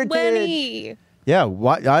I'm so heritage. sweaty. Yeah,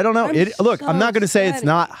 why? I don't know. Look, so I'm not going to say it's sweaty.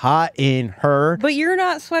 not hot in her. But you're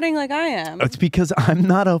not sweating like I am. It's because I'm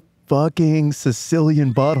not a fucking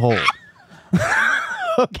Sicilian butthole.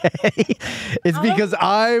 Okay? It's because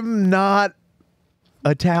I'm not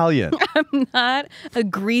Italian. I'm not a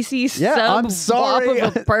greasy Yeah, I'm sorry.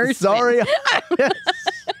 of a person. Sorry.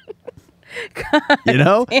 You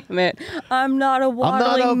know? Damn it. I'm not a I'm waddling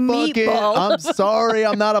not a fucking. meatball. I'm sorry.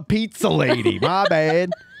 I'm not a pizza lady. My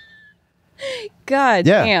bad. God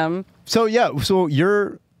Yeah. damn. So yeah. So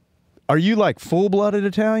are you like full-blooded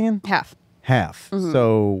Italian? Half. Half. Mm-hmm.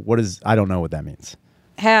 So what is? I don't know what that means.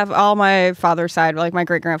 Have all my father's side, like my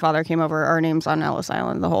great grandfather came over. Our name's on Ellis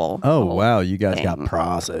Island. The whole. Oh the whole wow, you guys thing. got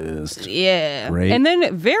processed. Yeah. Great. And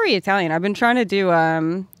then very Italian. I've been trying to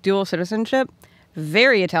do dual citizenship.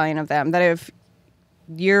 Very Italian of them. That if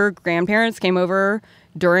your grandparents came over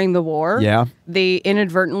during the war, Yeah. they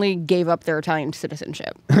inadvertently gave up their Italian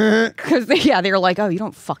citizenship. Because they were like, oh, you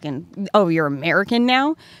don't fucking, oh, you're American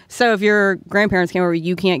now? So if your grandparents came over,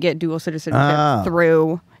 you can't get dual citizenship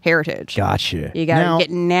through heritage. Gotcha. You got Now- to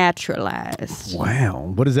get naturalized.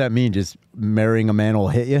 Wow. What does that mean? Just marrying a man will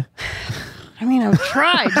hit you? I mean, I've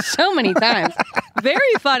tried so many times. Very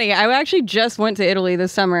funny. I actually just went to Italy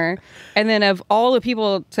this summer, and then of all the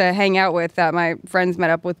people to hang out with that my friends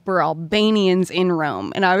met up with were Albanians in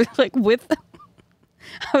Rome, and I was like,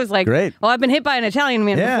 I was like, Great. Well, I've been hit by an Italian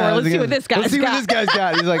man before. Let's see what this guy's Let's see got. what this guy's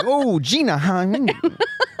got. He's like, oh, Gina.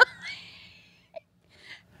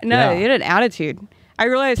 No, Yeah. he had an attitude. I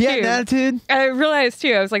realized He too. had an attitude? I realized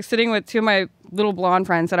too. I was like sitting with two of my little blonde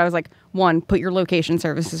friends, that I was like, one, put your location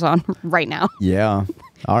services on right now. Yeah.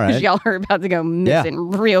 All Because right. y'all are about to go missing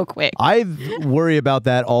real quick. I worry about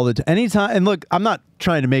that all the time. Anytime, and look, I'm not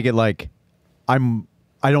trying to make it like I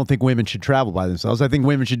don't think women should travel by themselves. I think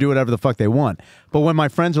women should do whatever the fuck they want. But when my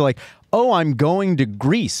friends are like, "Oh, I'm going to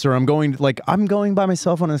Greece," or I'm going by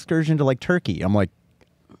myself on an excursion to like Turkey," I'm like,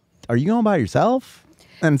 "Are you going by yourself?"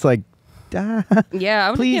 And it's like, Yeah, I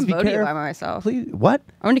went please to be Cambodia by careful. myself. Please, what?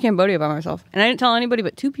 I went to Cambodia by myself, and I didn't tell anybody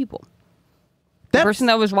but two people. The That's person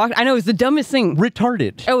that was walking, I know it was the dumbest thing.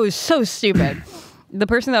 retarded. Oh, it was so stupid. The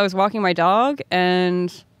person that was walking my dog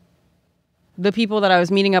and the people that I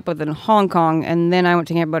was meeting up with in Hong Kong, and then I went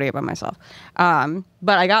to Cambodia by myself. But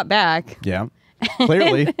I got back. Yeah,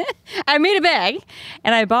 clearly. I made a bag,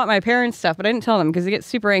 and I bought my parents stuff, but I didn't tell them because they get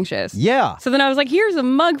super anxious. Yeah. So then I was like, here's a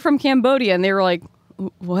mug from Cambodia. And they were like,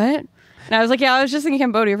 what? And I was like, yeah, I was just in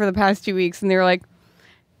Cambodia for the past 2 weeks. And they were like,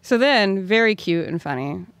 so then, very cute and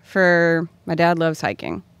funny, for my dad loves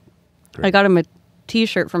hiking. Great. I got him a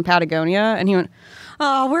t-shirt from Patagonia, and he went,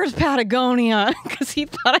 oh, where's Patagonia? Because he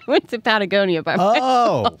thought I went to Patagonia by myself.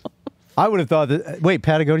 Oh, I would have thought that. Wait,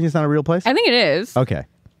 Patagonia's not a real place? I think it is. Okay.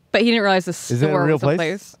 But he didn't realize the Is it a store real was a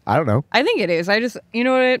place. I don't know. I think it is. I just, you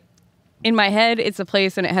know what? In my head, it's a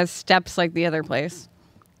place, and it has steps like the other place.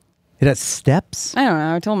 It has steps? I don't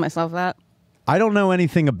know. I told myself that. I don't know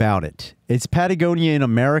anything about it. Is Patagonia in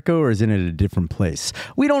America or is it in a different place?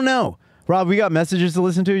 We don't know. Rob, we got messages to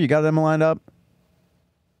listen to. You got them lined up?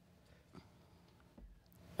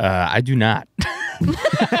 I do not.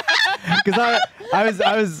 Because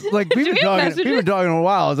I was like, we've been talking a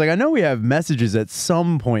while. I was like, I know we have messages at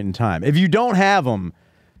some point in time. If you don't have them,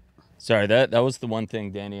 Sorry, that was the one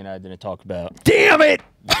thing Danny and I didn't talk about. damn it.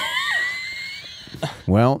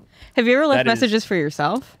 Well, Have you ever left That is- messages for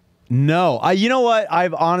yourself? no. You know what?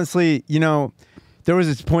 I've honestly, there was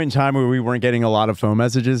this point in time where we weren't getting a lot of phone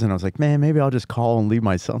messages, and I was like, man, maybe I'll just call and leave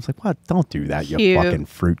myself. I was like, what? Don't do that, you Cute. fucking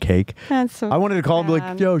fruitcake. That's so I wanted to call and be like,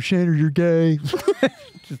 sad. yo, Shannon, you're gay.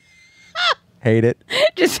 Just hate it.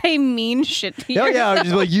 Just say mean shit to Hell yourself. yeah, I was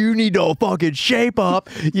just like, you need to fucking shape up.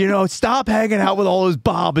 Stop hanging out with all those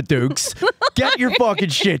Babadooks. Get your fucking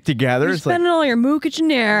shit together. You're It's like, spending all your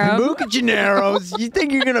Mookidineros. Mookidineros. You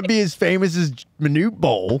think you're gonna be as famous as Manute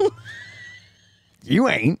Bowl? You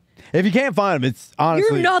ain't. If you can't find him, it's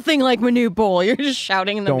honestly. You're nothing like Manute Bowl. You're just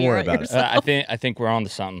shouting in the Don't mirror worry at about it. yourself. I think we're on to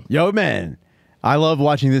something. Yo, man, I love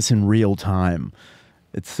watching this in real time.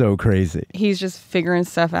 It's so crazy. He's just figuring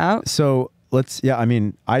stuff out. So let's. Yeah, I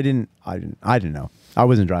mean, I didn't know. I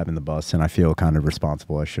wasn't driving the bus, and I feel kind of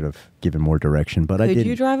responsible. I should have given more direction, but I didn't. Did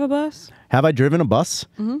you drive a bus? Have I driven a bus?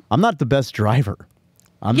 Mm-hmm. I'm not the best driver.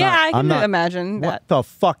 I can imagine that. What the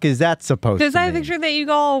fuck is that supposed to mean? Because I picture that you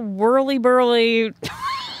go all whirly burly.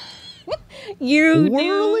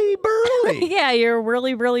 Whirly burly. Yeah, you're a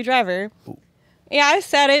whirly burly driver. Yeah, I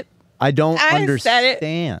said it. I don't I said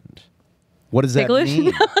understand. What does that English?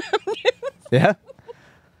 mean? Yeah.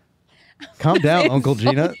 Calm down, Uncle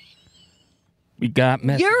Gina. We got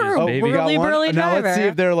messages, You're a baby. We got whirly one? burly Now let's driver. see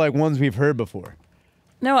if they're like ones we've heard before.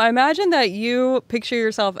 No, I imagine that you picture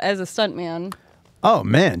yourself as a stuntman. Oh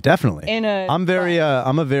man, definitely. I'm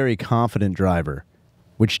a very confident driver,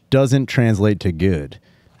 which doesn't translate to good.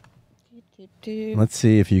 Let's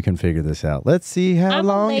see if you can figure this out. Let's see how I'm a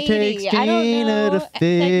long it lady. takes I don't Gina know to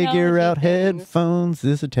figure technology out things. headphones.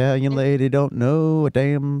 This Italian lady don't know a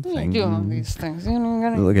damn You're thing. doing all these things. You know, you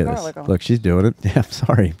gotta Look at go this. like a- Look, she's doing it. Yeah, I'm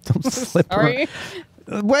sorry. Don't slip Sorry.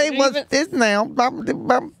 on. Wait, what's even- this now?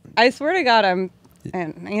 I swear to God, and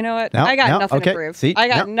you know what? No, I got no, nothing okay. to prove. See, I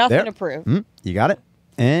got no, nothing there. to prove. You got it?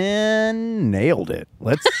 And nailed it.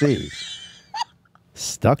 Let's see.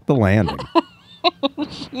 Stuck the landing.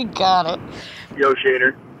 You got it. Yo,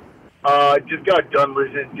 Shaner. Just got done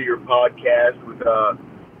listening to your podcast with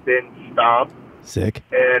Ben Stomp, Sick.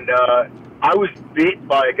 and I was bit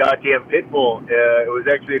by a goddamn pit bull. It was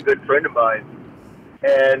actually a good friend of mine.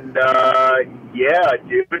 And, yeah,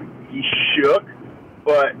 dude, he shook,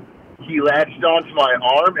 but he latched onto my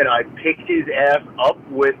arm, and I picked his ass up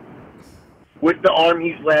with the arm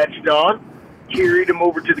he's latched on, carried him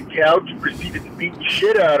over to the couch, proceeded to beat the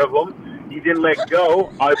shit out of him. He didn't let go.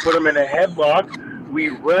 I put him in a headlock. We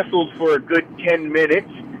wrestled for a good 10 minutes.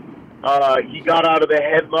 He got out of the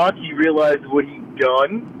headlock. He realized what he'd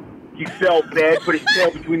done. He felt bad, put his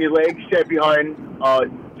tail between his legs, sat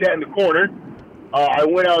in the corner. I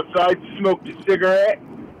went outside, smoked a cigarette,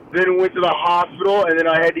 then went to the hospital, and then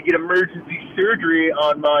I had to get emergency surgery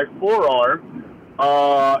on my forearm.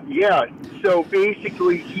 Yeah, so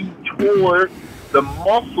basically he tore the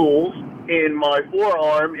muscles in my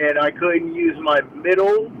forearm, and I couldn't use my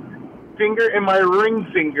middle finger and my ring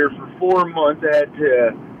finger for 4 months. I had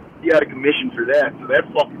to be out of commission for that, so that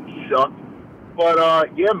fucking sucked.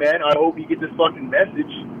 But, yeah, man, I hope you get this fucking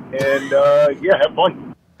message, and, yeah, have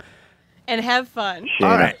fun. And have fun. All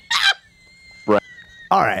right.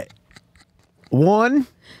 All right. One,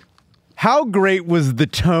 how great was the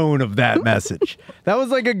tone of that message? That was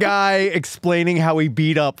like a guy explaining how he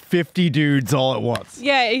beat up 50 dudes all at once.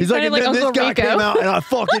 Yeah, he he's like, sounded and like then Uncle this guy Rico. came out and I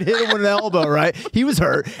fucking hit him with an elbow, right? He was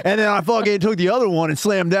hurt. And then I fucking took the other one and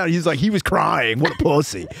slammed down. He's like, he was crying. What a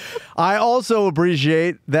pussy. I also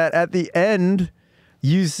appreciate that at the end,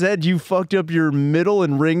 you said you fucked up your middle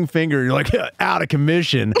and ring finger. You're like, out of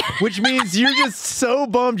commission, which means you're just so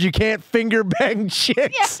bummed you can't finger bang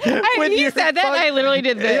chicks. Yeah, he said that, and I literally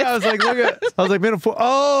did this. Yeah, I was like, look at, I was like, metaphor.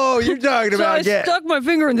 Oh, you're talking So about I yeah. stuck my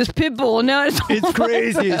finger in this pit bull, and now it's It's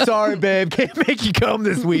crazy. Sorry, babe. Can't make you come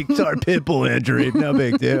this week. Sorry, pit bull injury. No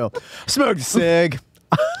big deal. Smoked a cig.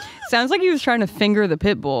 Sounds like he was trying to finger the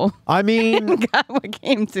pit bull. I mean, Got what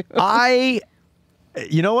came to him.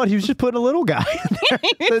 you know what? He was just putting a little guy in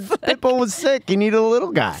there. The pit bull was sick. He needed a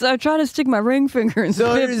little guy. So I tried to stick my ring finger in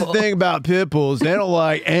So the here's pit the bull. thing about pit bulls. They don't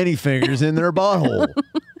like any fingers in their butthole.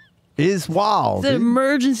 It's wild. It's an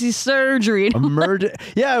emergency surgery.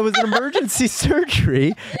 Yeah, it was an emergency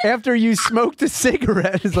surgery after you smoked a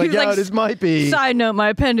cigarette. It's like, He was yo, this might be. Side note, my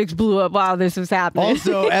appendix blew up while this was happening.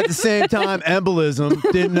 Also, at the same time, embolism.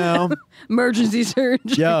 Didn't know. Emergency surgery.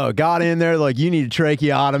 Yo, got in there like, you need a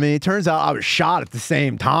tracheotomy. Turns out I was shot at the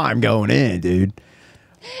same time going in, dude.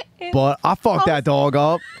 But I fucked that dog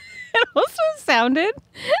up. It also sounded.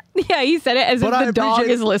 Yeah, he said it as But if I the dog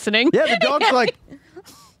appreciate- is listening. Yeah, the dog's like,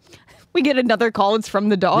 We get another call. It's from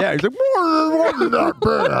the dog. yeah, he's like, well, it wasn't that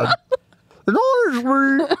bad. And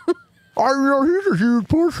honestly, he's a huge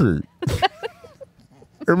pussy.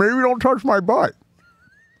 And maybe don't touch my butt.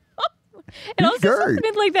 It also scary.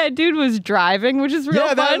 sounded like that dude was driving, which is real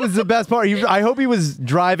Yeah, that fun. was the best part. I hope he was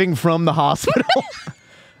driving from the hospital.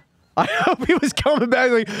 I hope he was coming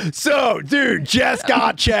back like, so, dude, just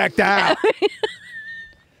got checked out.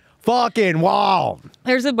 Fucking wild.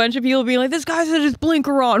 There's a bunch of people being like, this guy's had his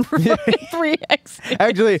blinker on for fucking 3x.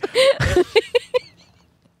 Actually,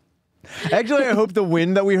 Actually, I hope the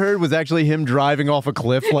wind that we heard was actually him driving off a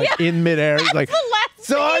cliff, like in midair. He's like,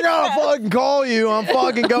 so I gotta fucking call you. I'm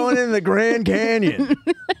fucking going in the Grand Canyon.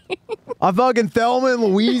 I fucking Thelma and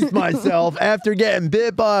Louise myself after getting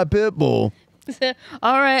bit by a pit bull.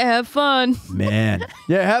 All right, have fun. Man.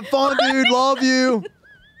 Yeah, have fun, dude. Love you.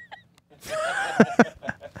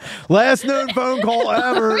 Last known phone call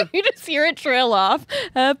ever. You just hear it trail off.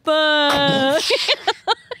 Have fun.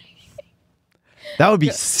 That would be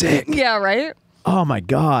sick. Yeah, right? Oh my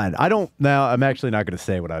God. Now I'm actually not going to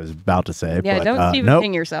say what I was about to say. Yeah, but, don't Stephen nope.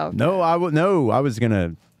 King yourself. No, I was going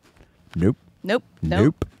to. Nope. Nope.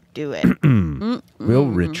 Nope. Do it. We'll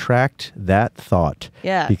retract that thought.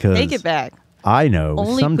 Yeah, because take it back. I know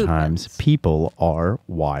Only sometimes poopins. people are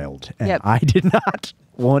wild. And Yep. I did not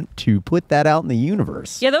want to put that out in the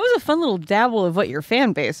universe. Yeah, that was a fun little dabble of what your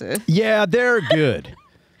fan base is. Yeah, they're good.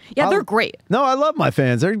 Yeah, they're great. No, I love my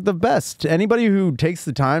fans. They're the best. Anybody who takes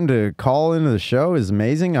the time to call into the show is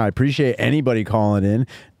amazing. I appreciate anybody calling in.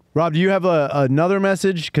 Rob, do you have another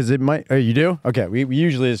message? Because it might. Oh, you do? Okay, we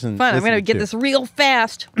usually listen. Fun. I'm going to get this real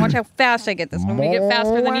fast. Watch how fast I get this. I'm going to get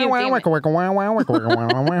faster than you. Damn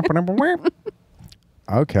it.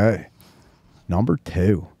 Okay. Number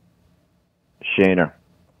 2. Shayner.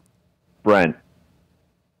 Brent.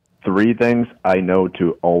 3 things I know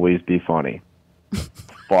to always be funny.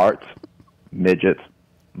 Farts, midgets,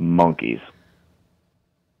 monkeys.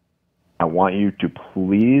 I want you to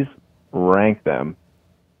please rank them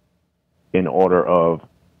in order of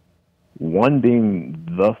 1 being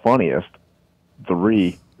the funniest,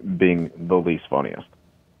 3 being the least funniest.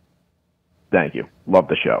 Thank you. Love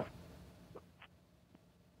the show.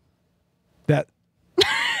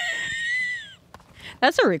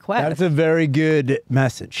 That's a request. That's a very good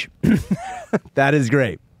message. That is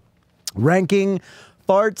great. Ranking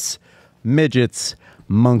farts, midgets,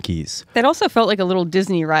 monkeys. That also felt like a little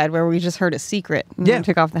Disney ride where we just heard a secret and then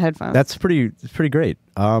took off the headphones. That's pretty great.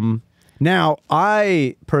 Now,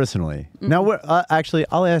 I personally, actually,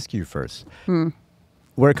 I'll ask you first.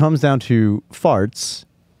 Where it comes down to farts,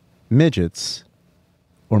 midgets,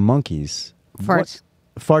 or monkeys. Farts.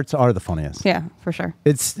 Farts are the funniest. Yeah, for sure.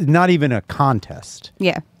 It's not even a contest.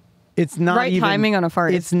 Yeah. It's not Right even timing on a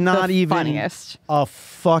fart. It's not the even funniest. a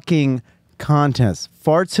fucking contest.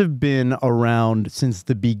 Farts have been around since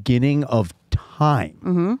the beginning of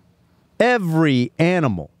time. Every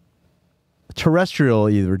animal, terrestrial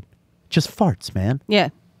either, just farts, man. Yeah.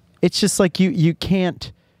 It's just like you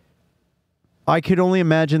can't. I could only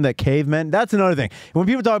imagine that cavemen. That's another thing. When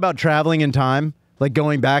people talk about traveling in time, like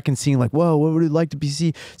going back and seeing, like, whoa, what would it like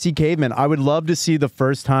to see cavemen? I would love to see the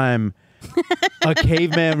first time a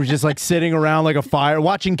caveman was just like sitting around like a fire,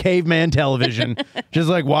 watching caveman television, just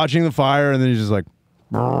like watching the fire, and then he's just like,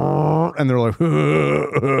 and they're like,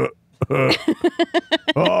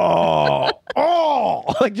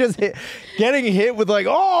 like just getting hit with like,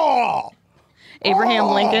 Abraham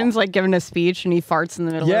Lincoln's like giving a speech and he farts in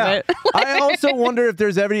the middle of it. I also wonder if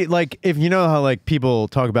there's ever, like, if you know how like people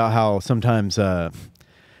talk about how sometimes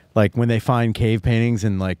like when they find cave paintings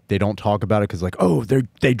and like they don't talk about it because like, oh,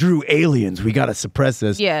 they drew aliens, we gotta suppress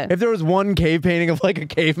this. Yeah. If there was one cave painting of like a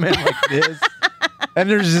caveman like this and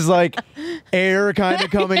there's just like air kind of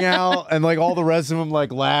coming out and like all the rest of them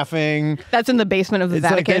like laughing. That's in the basement of the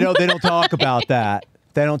Vatican. Like they don't talk about that.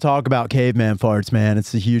 They don't talk about caveman farts, man.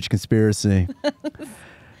 It's a huge conspiracy.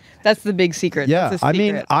 That's the big secret. Yeah, That's the I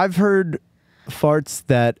mean, secret. I've heard farts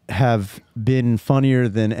that have been funnier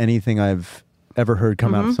than anything I've ever heard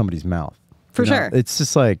come out of somebody's mouth. For You know, sure. It's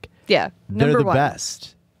just like, Yeah. they're Number the one.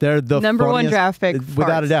 best. They're the Number one funniest, draft pick,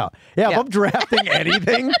 without a farts. doubt. Yeah, Yeah. if I'm drafting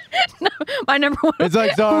anything, My number one. it's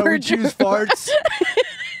like, sorry, we word. choose farts.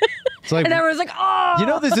 It's like, And everyone's like, oh. you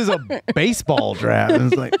know, this is a baseball draft. And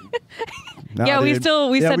it's like, nah, Yeah, we dude.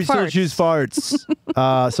 still yeah, said we still farts. choose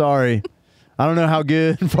farts. Sorry. I don't know how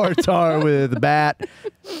good farts are with a bat.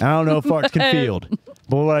 I don't know if farts can field.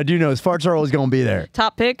 But what I do know is farts are always going to be there.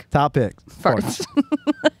 Top pick. Top pick. Farts.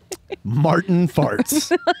 Martin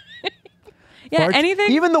farts. Yeah, Farts-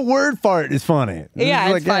 anything. Even the word fart is funny.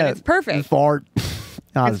 Yeah, it's fun. It's perfect. Fart. I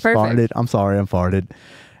It's just farted. perfect. I'm sorry, I'm farted.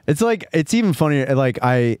 It's like, it's even funnier. Like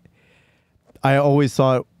I always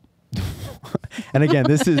thought, and again,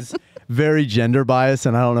 this is very gender biased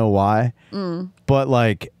and I don't know why, but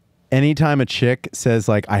like anytime a chick says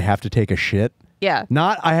like, I have to take a shit, Yeah.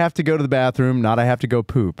 not I have to go to the bathroom, not I have to go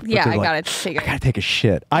poop. but Yeah, they're I like, gotta take I it. gotta take a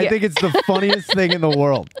shit. I Yeah. think it's the funniest thing in the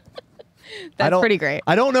world. That's pretty great.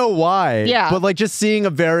 I don't know why. Yeah. But like just seeing a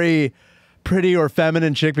very pretty or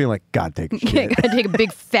feminine chick being like, God, take a Yeah, shit. gotta take a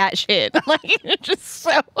big fat shit. Like, it's just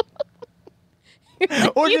so.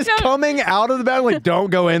 Or You just don't- coming out of the bathroom like,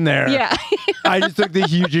 don't go in there. Yeah. I just took the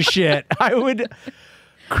hugest shit. I would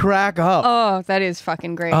crack up. Oh, that is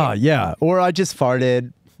fucking great. Oh, yeah. Or I just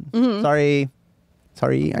farted. Sorry,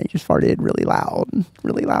 I just farted really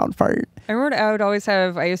loud fart. I remember I would always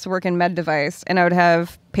have, I used to work in med device, and I would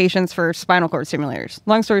have patients for spinal cord stimulators.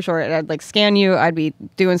 Long story short, I'd like scan you, I'd be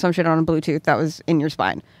doing some shit on a Bluetooth that was in your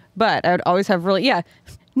spine. But I would always have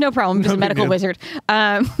no problem, just a medical wizard.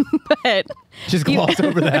 But just gloss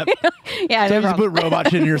over that. Yeah, so no you just problem. put robot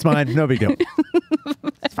shit in your spine. No big deal.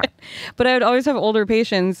 It's fine. But I would always have older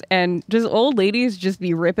patients, and just old ladies just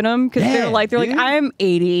be ripping them because they're like, I'm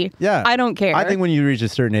 80. Yeah. I don't care. I think when you reach a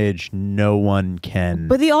certain age, no one can.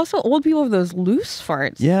 But old people have those loose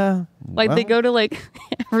farts. Yeah. Like they go to like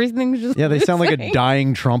everything's just. Yeah, they sound like a losing.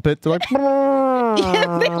 dying trumpet. They're like.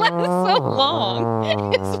 Yeah, they last so long.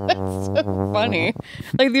 It's so funny.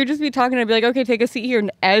 Like they'd just be talking and I'd be like, okay, take a seat here. And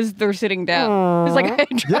as they're sitting down, it's like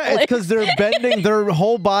hydraulics. Yeah, it's because they're bending. Their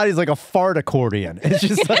whole body's like a fart accordion. It's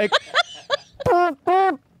just like.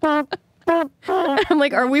 I'm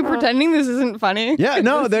like, are we pretending this isn't funny? Yeah,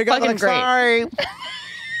 no, they got fucking like, great. sorry.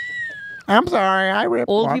 I'm sorry. I ripped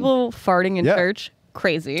Old one. people farting in Yeah. church,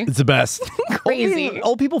 crazy. It's the best. Crazy.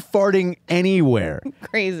 Old people farting anywhere.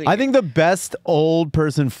 Crazy. I think the best old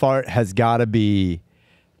person fart has got to be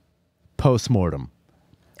post-mortem.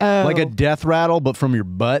 Oh. Like a death rattle, but from your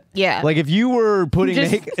butt. Yeah. Like if you were putting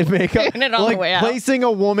Just makeup, doing it on like the way out. placing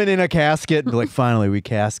a woman in a casket, like finally we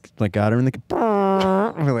got her in the.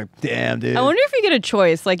 We're like, damn, dude. I wonder if you get a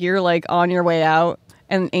choice, like you're like on your way out,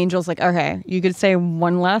 and Angel's like, okay, you could say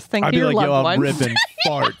one last thing I'd to be your like, loved yo, I'm ones. ripping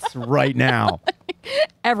farts right now.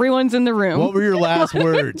 Everyone's in the room. What were your last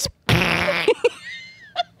words?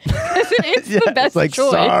 It's Yeah, the best it's like,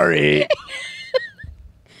 choice. sorry.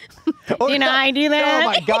 Can I do that? Oh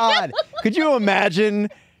my God. Could you imagine,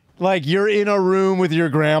 like, you're in a room with your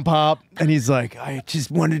grandpa and he's like, I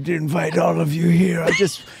just wanted to invite all of you here. I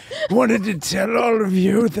just wanted to tell all of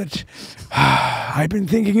you that I've been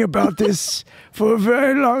thinking about this for a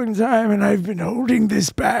very long time and I've been holding this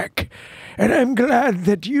back. And I'm glad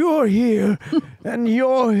that you're here and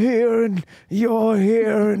you're here and you're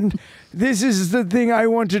here. And this is the thing I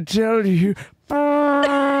want to tell you.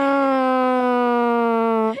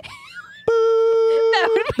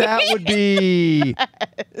 That would be.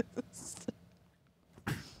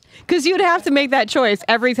 Because you'd have to make that choice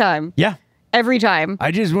every time. Yeah. Every time.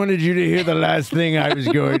 I just wanted you to hear the last thing I was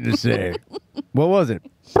going to say. What was it?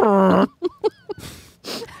 Hold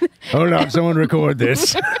on, someone record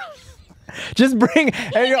this. Just bring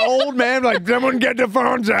an old man, like, someone get the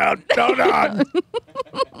phones out. Hold on.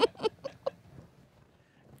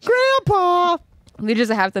 Grandpa. We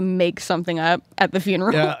just have to make something up at the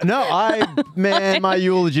funeral. Yeah, no, my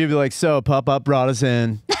eulogy would be like, so Papa brought us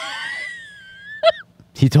in.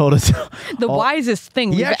 He told us The wisest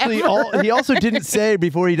thing He we've actually ever. he also didn't say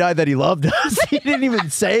before he died that he loved us. He didn't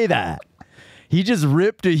even say that. He just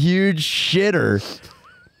ripped a huge shitter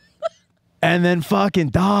and then fucking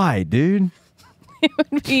died, dude. It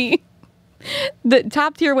would be the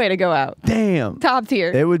top tier way to go out. Damn. Top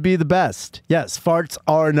tier. It would be the best. Yes, farts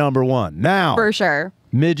are number one. Now, For sure.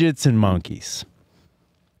 midgets and monkeys.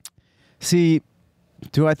 See,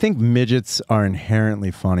 do I think midgets are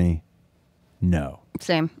inherently funny? No.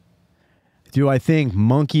 Same. Do I think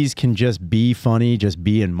monkeys can just be funny, just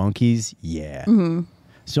being monkeys? Yeah. Mm-hmm.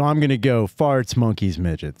 So I'm going to go farts, monkeys,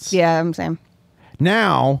 midgets. Yeah, I'm same.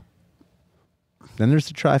 Now, then there's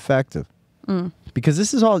the trifecta. Because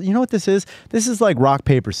this is all, you know what this is? This is like rock,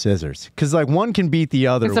 paper, scissors. Because like one can beat the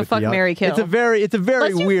other. It's a with fuck, the other. marry, kill. It's a very Let's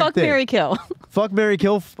do weird fuck, thing. marry, kill. Fuck, marry,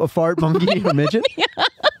 kill, a fart, monkey, or midget?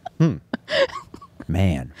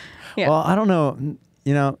 Man. Yeah. Well, I don't know.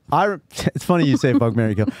 You know, it's funny you say fuck,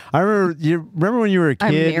 marry, kill. I remember when you were a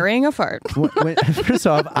I'm kid. marrying a fart. First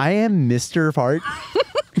off, I am Mr. Fart.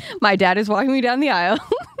 My dad is walking me down the aisle.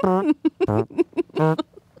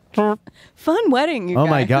 Fun wedding, you Oh guys.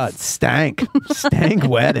 my God, stank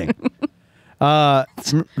wedding. You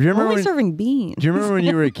remember Only when, serving beans. do you remember when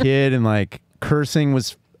you were a kid and like cursing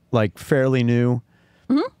was like fairly new?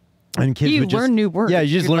 And kids You would just learn new words. Yeah,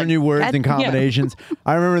 you just You're learn like, new words that- and yeah. combinations.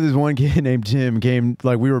 I remember this one kid named Tim came,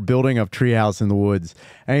 like we were building a treehouse in the woods,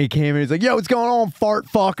 and he came and he's like, "Yo, what's going on, fart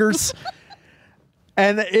fuckers?"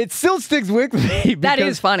 And it still sticks with me. That is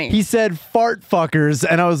because funny. He said fart fuckers,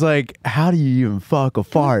 and I was like, "How do you even fuck a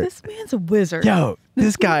fart?" This man's a wizard. Yo,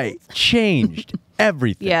 this guy changed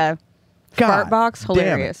everything. Yeah. God Fart box, damn it.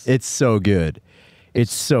 hilarious. It's so good.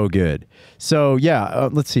 It's so good. So yeah,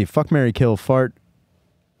 let's see. Fuck, marry, kill, fart,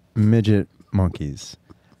 midget, monkeys.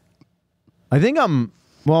 I think I'm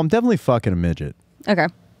definitely fucking a midget. Okay.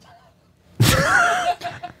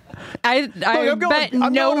 I bet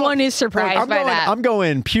no one is surprised by that. I'm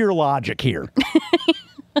going pure logic here.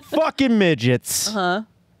 Fucking midgets. Uh-huh.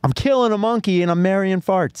 I'm killing a monkey and I'm marrying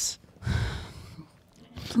farts.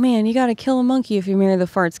 Man, you gotta kill a monkey if you marry the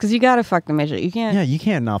farts, because you gotta fuck the midget. You can't. Yeah, you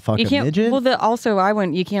can't not fuck You a can't. midget. Well, also I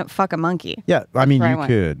went. You can't fuck a monkey. Yeah, I mean, Right you one.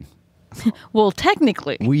 could. Well,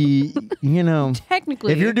 technically.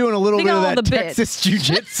 Technically, if you're doing a little They bit got of all that the bits. Texas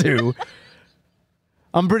jiu-jitsu,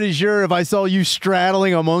 I'm pretty sure if I saw you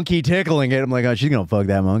straddling a monkey, tickling it, I'm like, oh, she's gonna fuck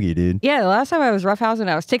that monkey, dude. Yeah, the last time I was roughhousing,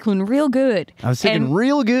 I was tickling real good. I was tickling And-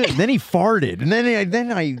 real good. And then he farted, and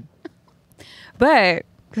then I. But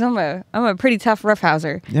because I'm a pretty tough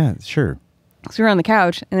roughhouser, Yeah, sure. so we were on the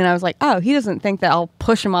couch, and then I was like, oh, he doesn't think that I'll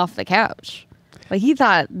push him off the couch. Like he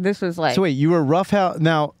thought this was like. So wait, you were roughhouse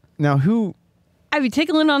now who? I'd be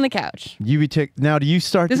tickling on the couch. You be now? Do you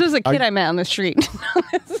start? This was a kid I met on the street.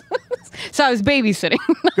 So I was babysitting.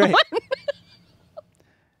 Great.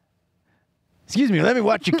 Excuse me, let me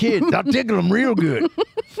watch your kids. I'll tickle them real good.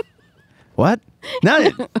 What?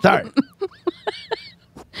 No, sorry.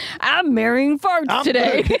 I'm marrying farts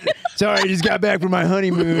today. Sorry, I just got back from my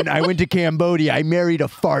honeymoon. I went to Cambodia. I married a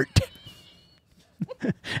fart.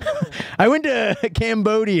 I went to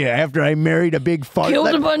Cambodia after I married a big fart. Killed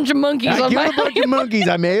a bunch of monkeys I on my killed a bunch of monkeys.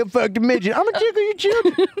 I may have fucked a midget. I'm gonna tickle your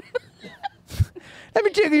children. Let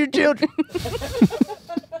me tickle your children.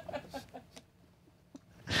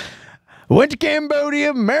 Went to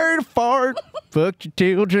Cambodia, married a fart, fucked your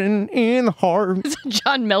children in the heart. It's a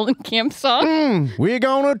John Mellencamp song. We're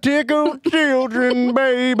gonna tickle children,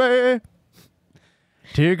 baby.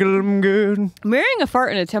 Tickle them good. Marrying a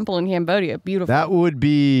fart in a temple in Cambodia, beautiful. That would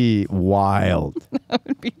be wild.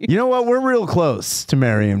 You know what? We're real close to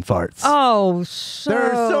marrying farts. Oh, so There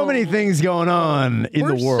are so many things going on in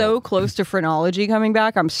We're the world. so close to phrenology coming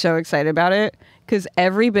back. I'm so excited about it because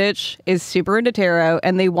every bitch is super into tarot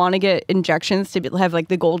and they want to get injections to have like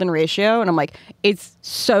the golden ratio. And I'm like, it's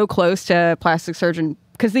so close to plastic surgeon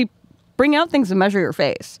because they bring out things to measure your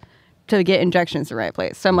face to get injections in the right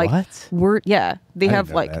place. So I'm like, What? they I have didn't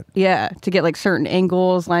know like, that. to get like certain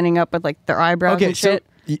angles lining up with like their eyebrows Okay, and shit.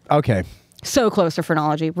 okay. So close to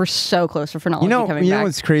phrenology. We're so close to phrenology coming You back. know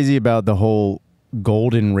what's crazy about the whole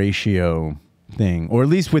golden ratio thing, or at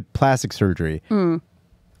least with plastic surgery?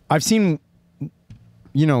 I've seen,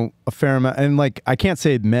 a fair amount, and like I can't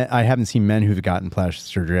say I haven't seen men who've gotten plastic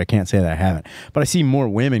surgery. I can't say that I haven't, but I see more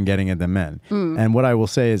women getting it than men. And what I will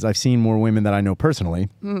say is I've seen more women that I know personally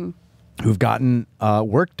who've gotten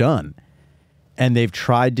work done, and they've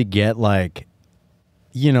tried to get like,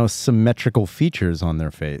 symmetrical features on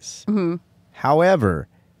their face. However,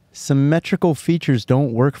 symmetrical features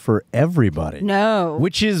don't work for everybody. No.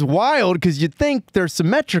 Which is wild because you think they're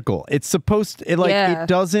symmetrical. It's supposed to, it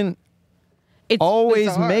doesn't It's always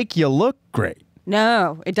bizarre. make you look great.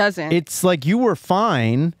 No, it doesn't. It's like you were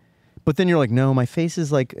fine, but then you're like, no, my face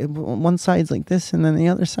is like, one side's like this and then the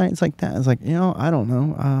other side's like that. It's like, I don't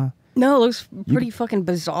know. No, it looks pretty fucking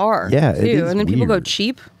bizarre. Yeah, too. it is And then people go weird.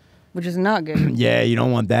 cheap, which is not good. Yeah, you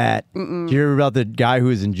don't want that. Do you hear about the guy who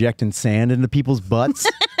was injecting sand into people's butts?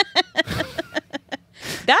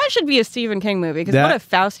 That should be a Stephen King movie because what a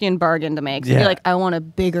Faustian bargain to make. So you're like, I want a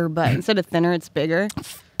bigger butt instead of thinner. It's bigger.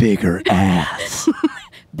 Bigger ass.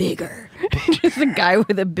 Bigger. Just a guy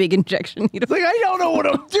with a big injection needle. Like, I don't know what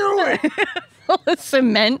I'm doing. Full of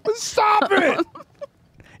cement. Stop it.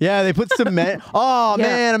 Yeah, they put cement. Oh, Yeah.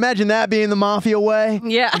 man, imagine that being the mafia way.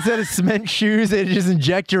 Yeah. Instead of cement shoes, they just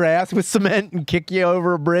inject your ass with cement and kick you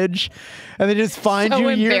over a bridge. And they just find So you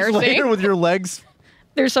years embarrassing. later with your legs.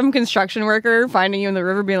 There's some construction worker finding you in the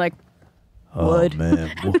river being like, wood. Oh,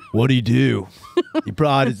 man. What'd he do? He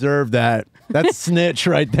probably deserved that. That's snitch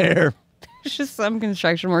right there. It's just some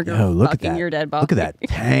construction worker Oh, look at fucking that. your dead body. Look at that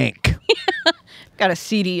tank. Got a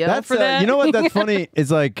CDO That's for that. You know what? That's funny.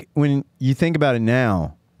 Is like when you think about it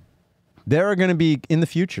now, there are going to be in the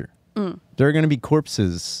future. There are going to be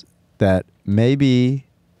corpses that may be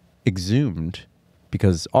exhumed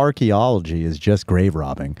because archaeology is just grave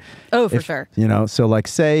robbing. Oh, for sure. So like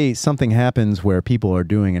say something happens where people are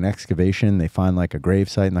doing an excavation, they find like a grave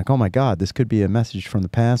site and like, oh my God, this could be a message from the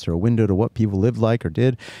past or a window to what people lived like or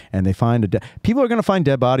did. And they find people are going to find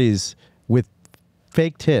dead bodies with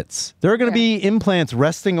fake tits. There are going to be implants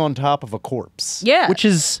resting on top of a corpse. Yeah. Which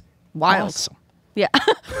is Wild. awesome. Yeah.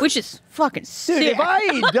 Which is fucking sick. Dude, if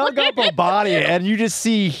I dug up a body and you just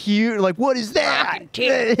see huge, like, what is that?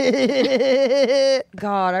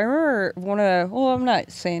 God, I remember I'm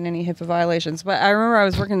not saying any HIPAA violations, but I remember I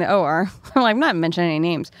was working in the OR. I'm not mentioning any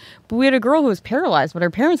names, but we had a girl who was paralyzed, but her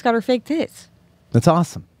parents got her fake tits. That's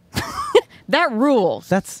awesome. That rules.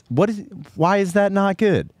 That's why is that not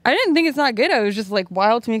good? I didn't think it's not good. I was just like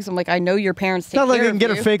wild to me because I'm like, I know your parents take Not like care they can of get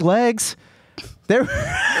you. her fake legs. They're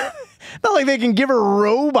not like they can give her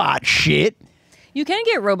robot shit. You can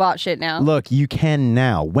get robot shit now. Look, you can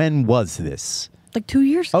now. When was this? Like 2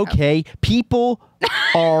 years ago. Okay, people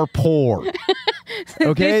are poor.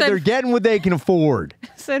 Okay, said- they're getting what they can afford.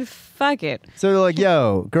 Said fuck it. So they're like,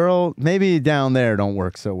 yo, girl, maybe down there don't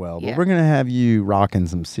work so well, but Yeah. we're going to have you rocking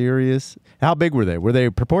some serious. How big were they? Were they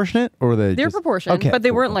proportionate or were they They're just... proportionate, Okay, but they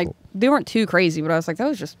cool, weren't cool, like cool. they weren't too crazy. But I was like, that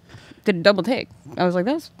was just did a double take. I was like,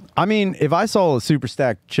 that's I mean, if I saw a super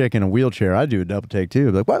stacked chick in a wheelchair, I'd do a double take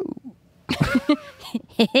too. Like, whoa.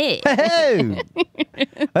 Hey.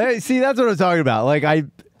 Hey, see, that's what I was talking about. Like, I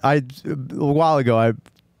a while ago,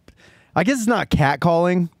 I guess it's not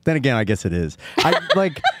catcalling. Then again, I guess it is. I don't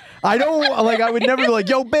like. I would never be like,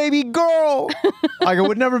 "Yo, baby girl." Like, I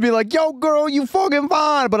would never be like, "Yo, girl, you fucking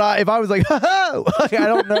fine." But if I was like, "Ha like, I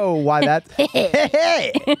don't know why that's.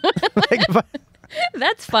 Like,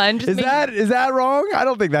 that's fun. Just is make that wrong? I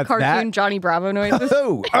don't think that's cartoon that. Johnny Bravo noises.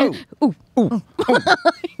 Oh, ooh.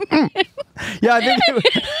 Yeah,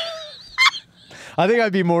 I think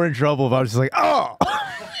I'd be more in trouble if I was just like, oh.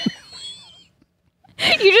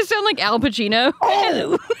 You just sound like Al Pacino.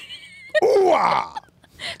 Oh. Ooh, ah.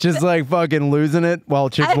 Just like fucking losing it while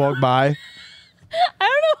chicks walk by.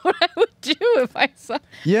 I don't know what I would do if I saw.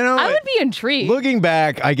 You know, I would be intrigued. looking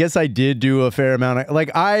back, I guess I did do a fair amount of,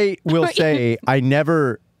 like, I will say I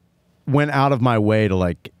never went out of my way to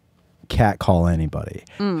like catcall anybody.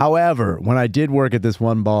 However, when I did work at this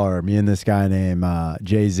one bar, me and this guy named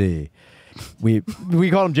Jay-Z, we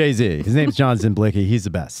call him Jay-Z. His name's John Zimblicki. He's the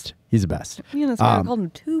best. He's the best. Me and this guy called him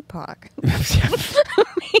Tupac.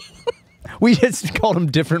 We just called him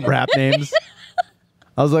different rap names.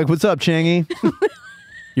 I was like, "What's up, Chingy?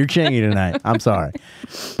 You're Chingy tonight. I'm sorry."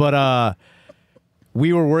 But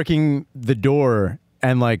we were working the door,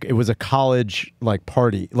 and like it was a college like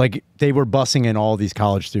party. Like they were bussing in all these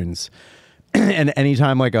college students, and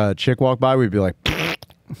anytime like a chick walked by, we'd be like,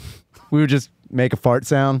 we would just make a fart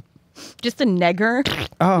sound. Just a negger.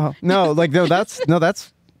 Oh no, like that's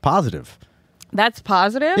positive. That's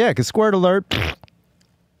positive. Yeah, because squirt alert.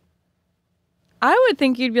 I would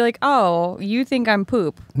think you'd be like, oh, you think I'm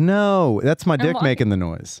poop. No, that's my dick walking- making the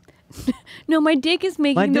noise. No, my dick is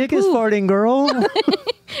making My the dick poop. is farting, girl. No,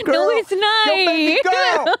 it's not. Yo, baby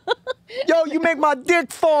girl. Yo, you make my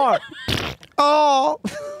dick fart. Oh.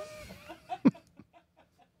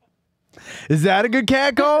 Is that a good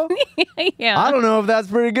cat call? Yeah. I don't know if that's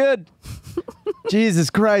pretty good. Jesus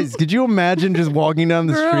Christ. Could you imagine just walking down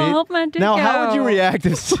the Girl, street? help my dick Now, how would you out. react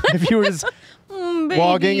if you were just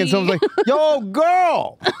walking and someone's like, yo,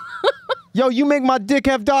 girl. Yo, you make my dick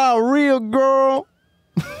have diarrhea, girl.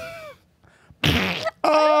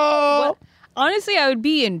 Oh. Honestly, I would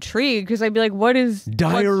be intrigued because I'd be like, what is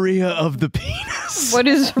Diarrhea of the penis. what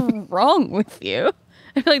is wrong with you?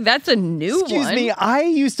 I feel like that's a new Excuse one. me, I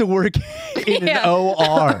used to work in Yeah. an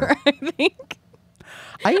OR. I think.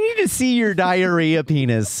 I need to see your diarrhea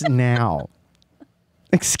penis now.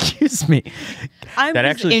 Excuse me. I'm That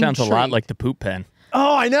just actually sounds a lot intrigued. like the poop pen.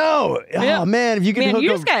 Oh, I know. Yeah. Oh man, if you could Man, hook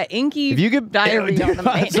you up, just got inky if you could diarrhea on the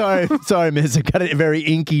I'm man. sorry, miss. I got a very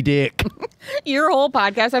inky dick. Your whole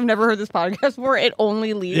podcast, I've never heard this podcast before. It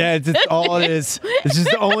only leads. Yeah, it's just all it is. It's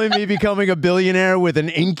just only me becoming a billionaire with an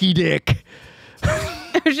inky dick.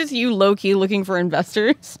 It's just you low-key looking for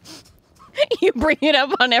investors. You bring it up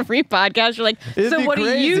on every podcast. You're like, It'd so be what do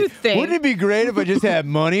crazy. you think? Wouldn't it be great if I just had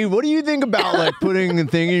money? What do you think about like putting a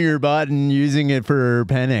thing in your butt and using it for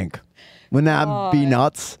pen ink? Wouldn't that be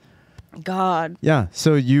nuts? God. Yeah.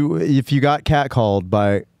 So if you got catcalled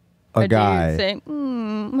by a guy, dude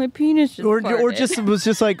saying, my penis just or farted." just was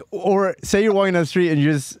just like, or say you're walking down the street and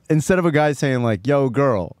you just instead of a guy saying like, "Yo,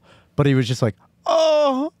 girl," but he was just like,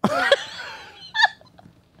 "Oh."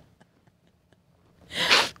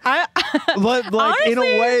 like in a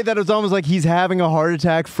Honestly- way that it's almost like he's having a heart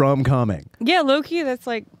attack from coming. Yeah, low-key, that's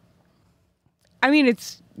like, I mean,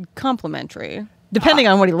 it's complimentary, depending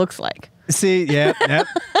on what he looks like. See, yeah,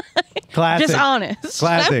 classic. Just honest.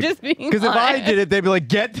 Classic. I'm just being Because if I honest. did it, they'd be like,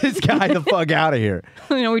 "Get this guy the fuck out of here."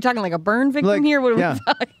 You know, we're talking like a burn victim Like, here. What are yeah.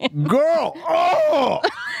 we talking? Girl, oh,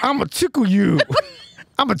 I'm gonna tickle you.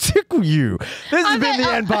 I'm gonna tickle you. This has been the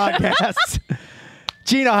End Podcast.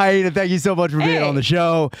 Gina, Hyena, thank you so much for being on the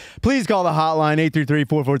show. Please call the hotline,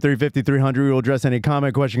 833-443-5300. We will address any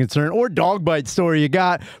comment, question, concern, or dog bite story you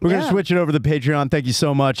got. We're going to switch it over to Patreon. Thank you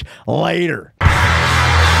so much. Later.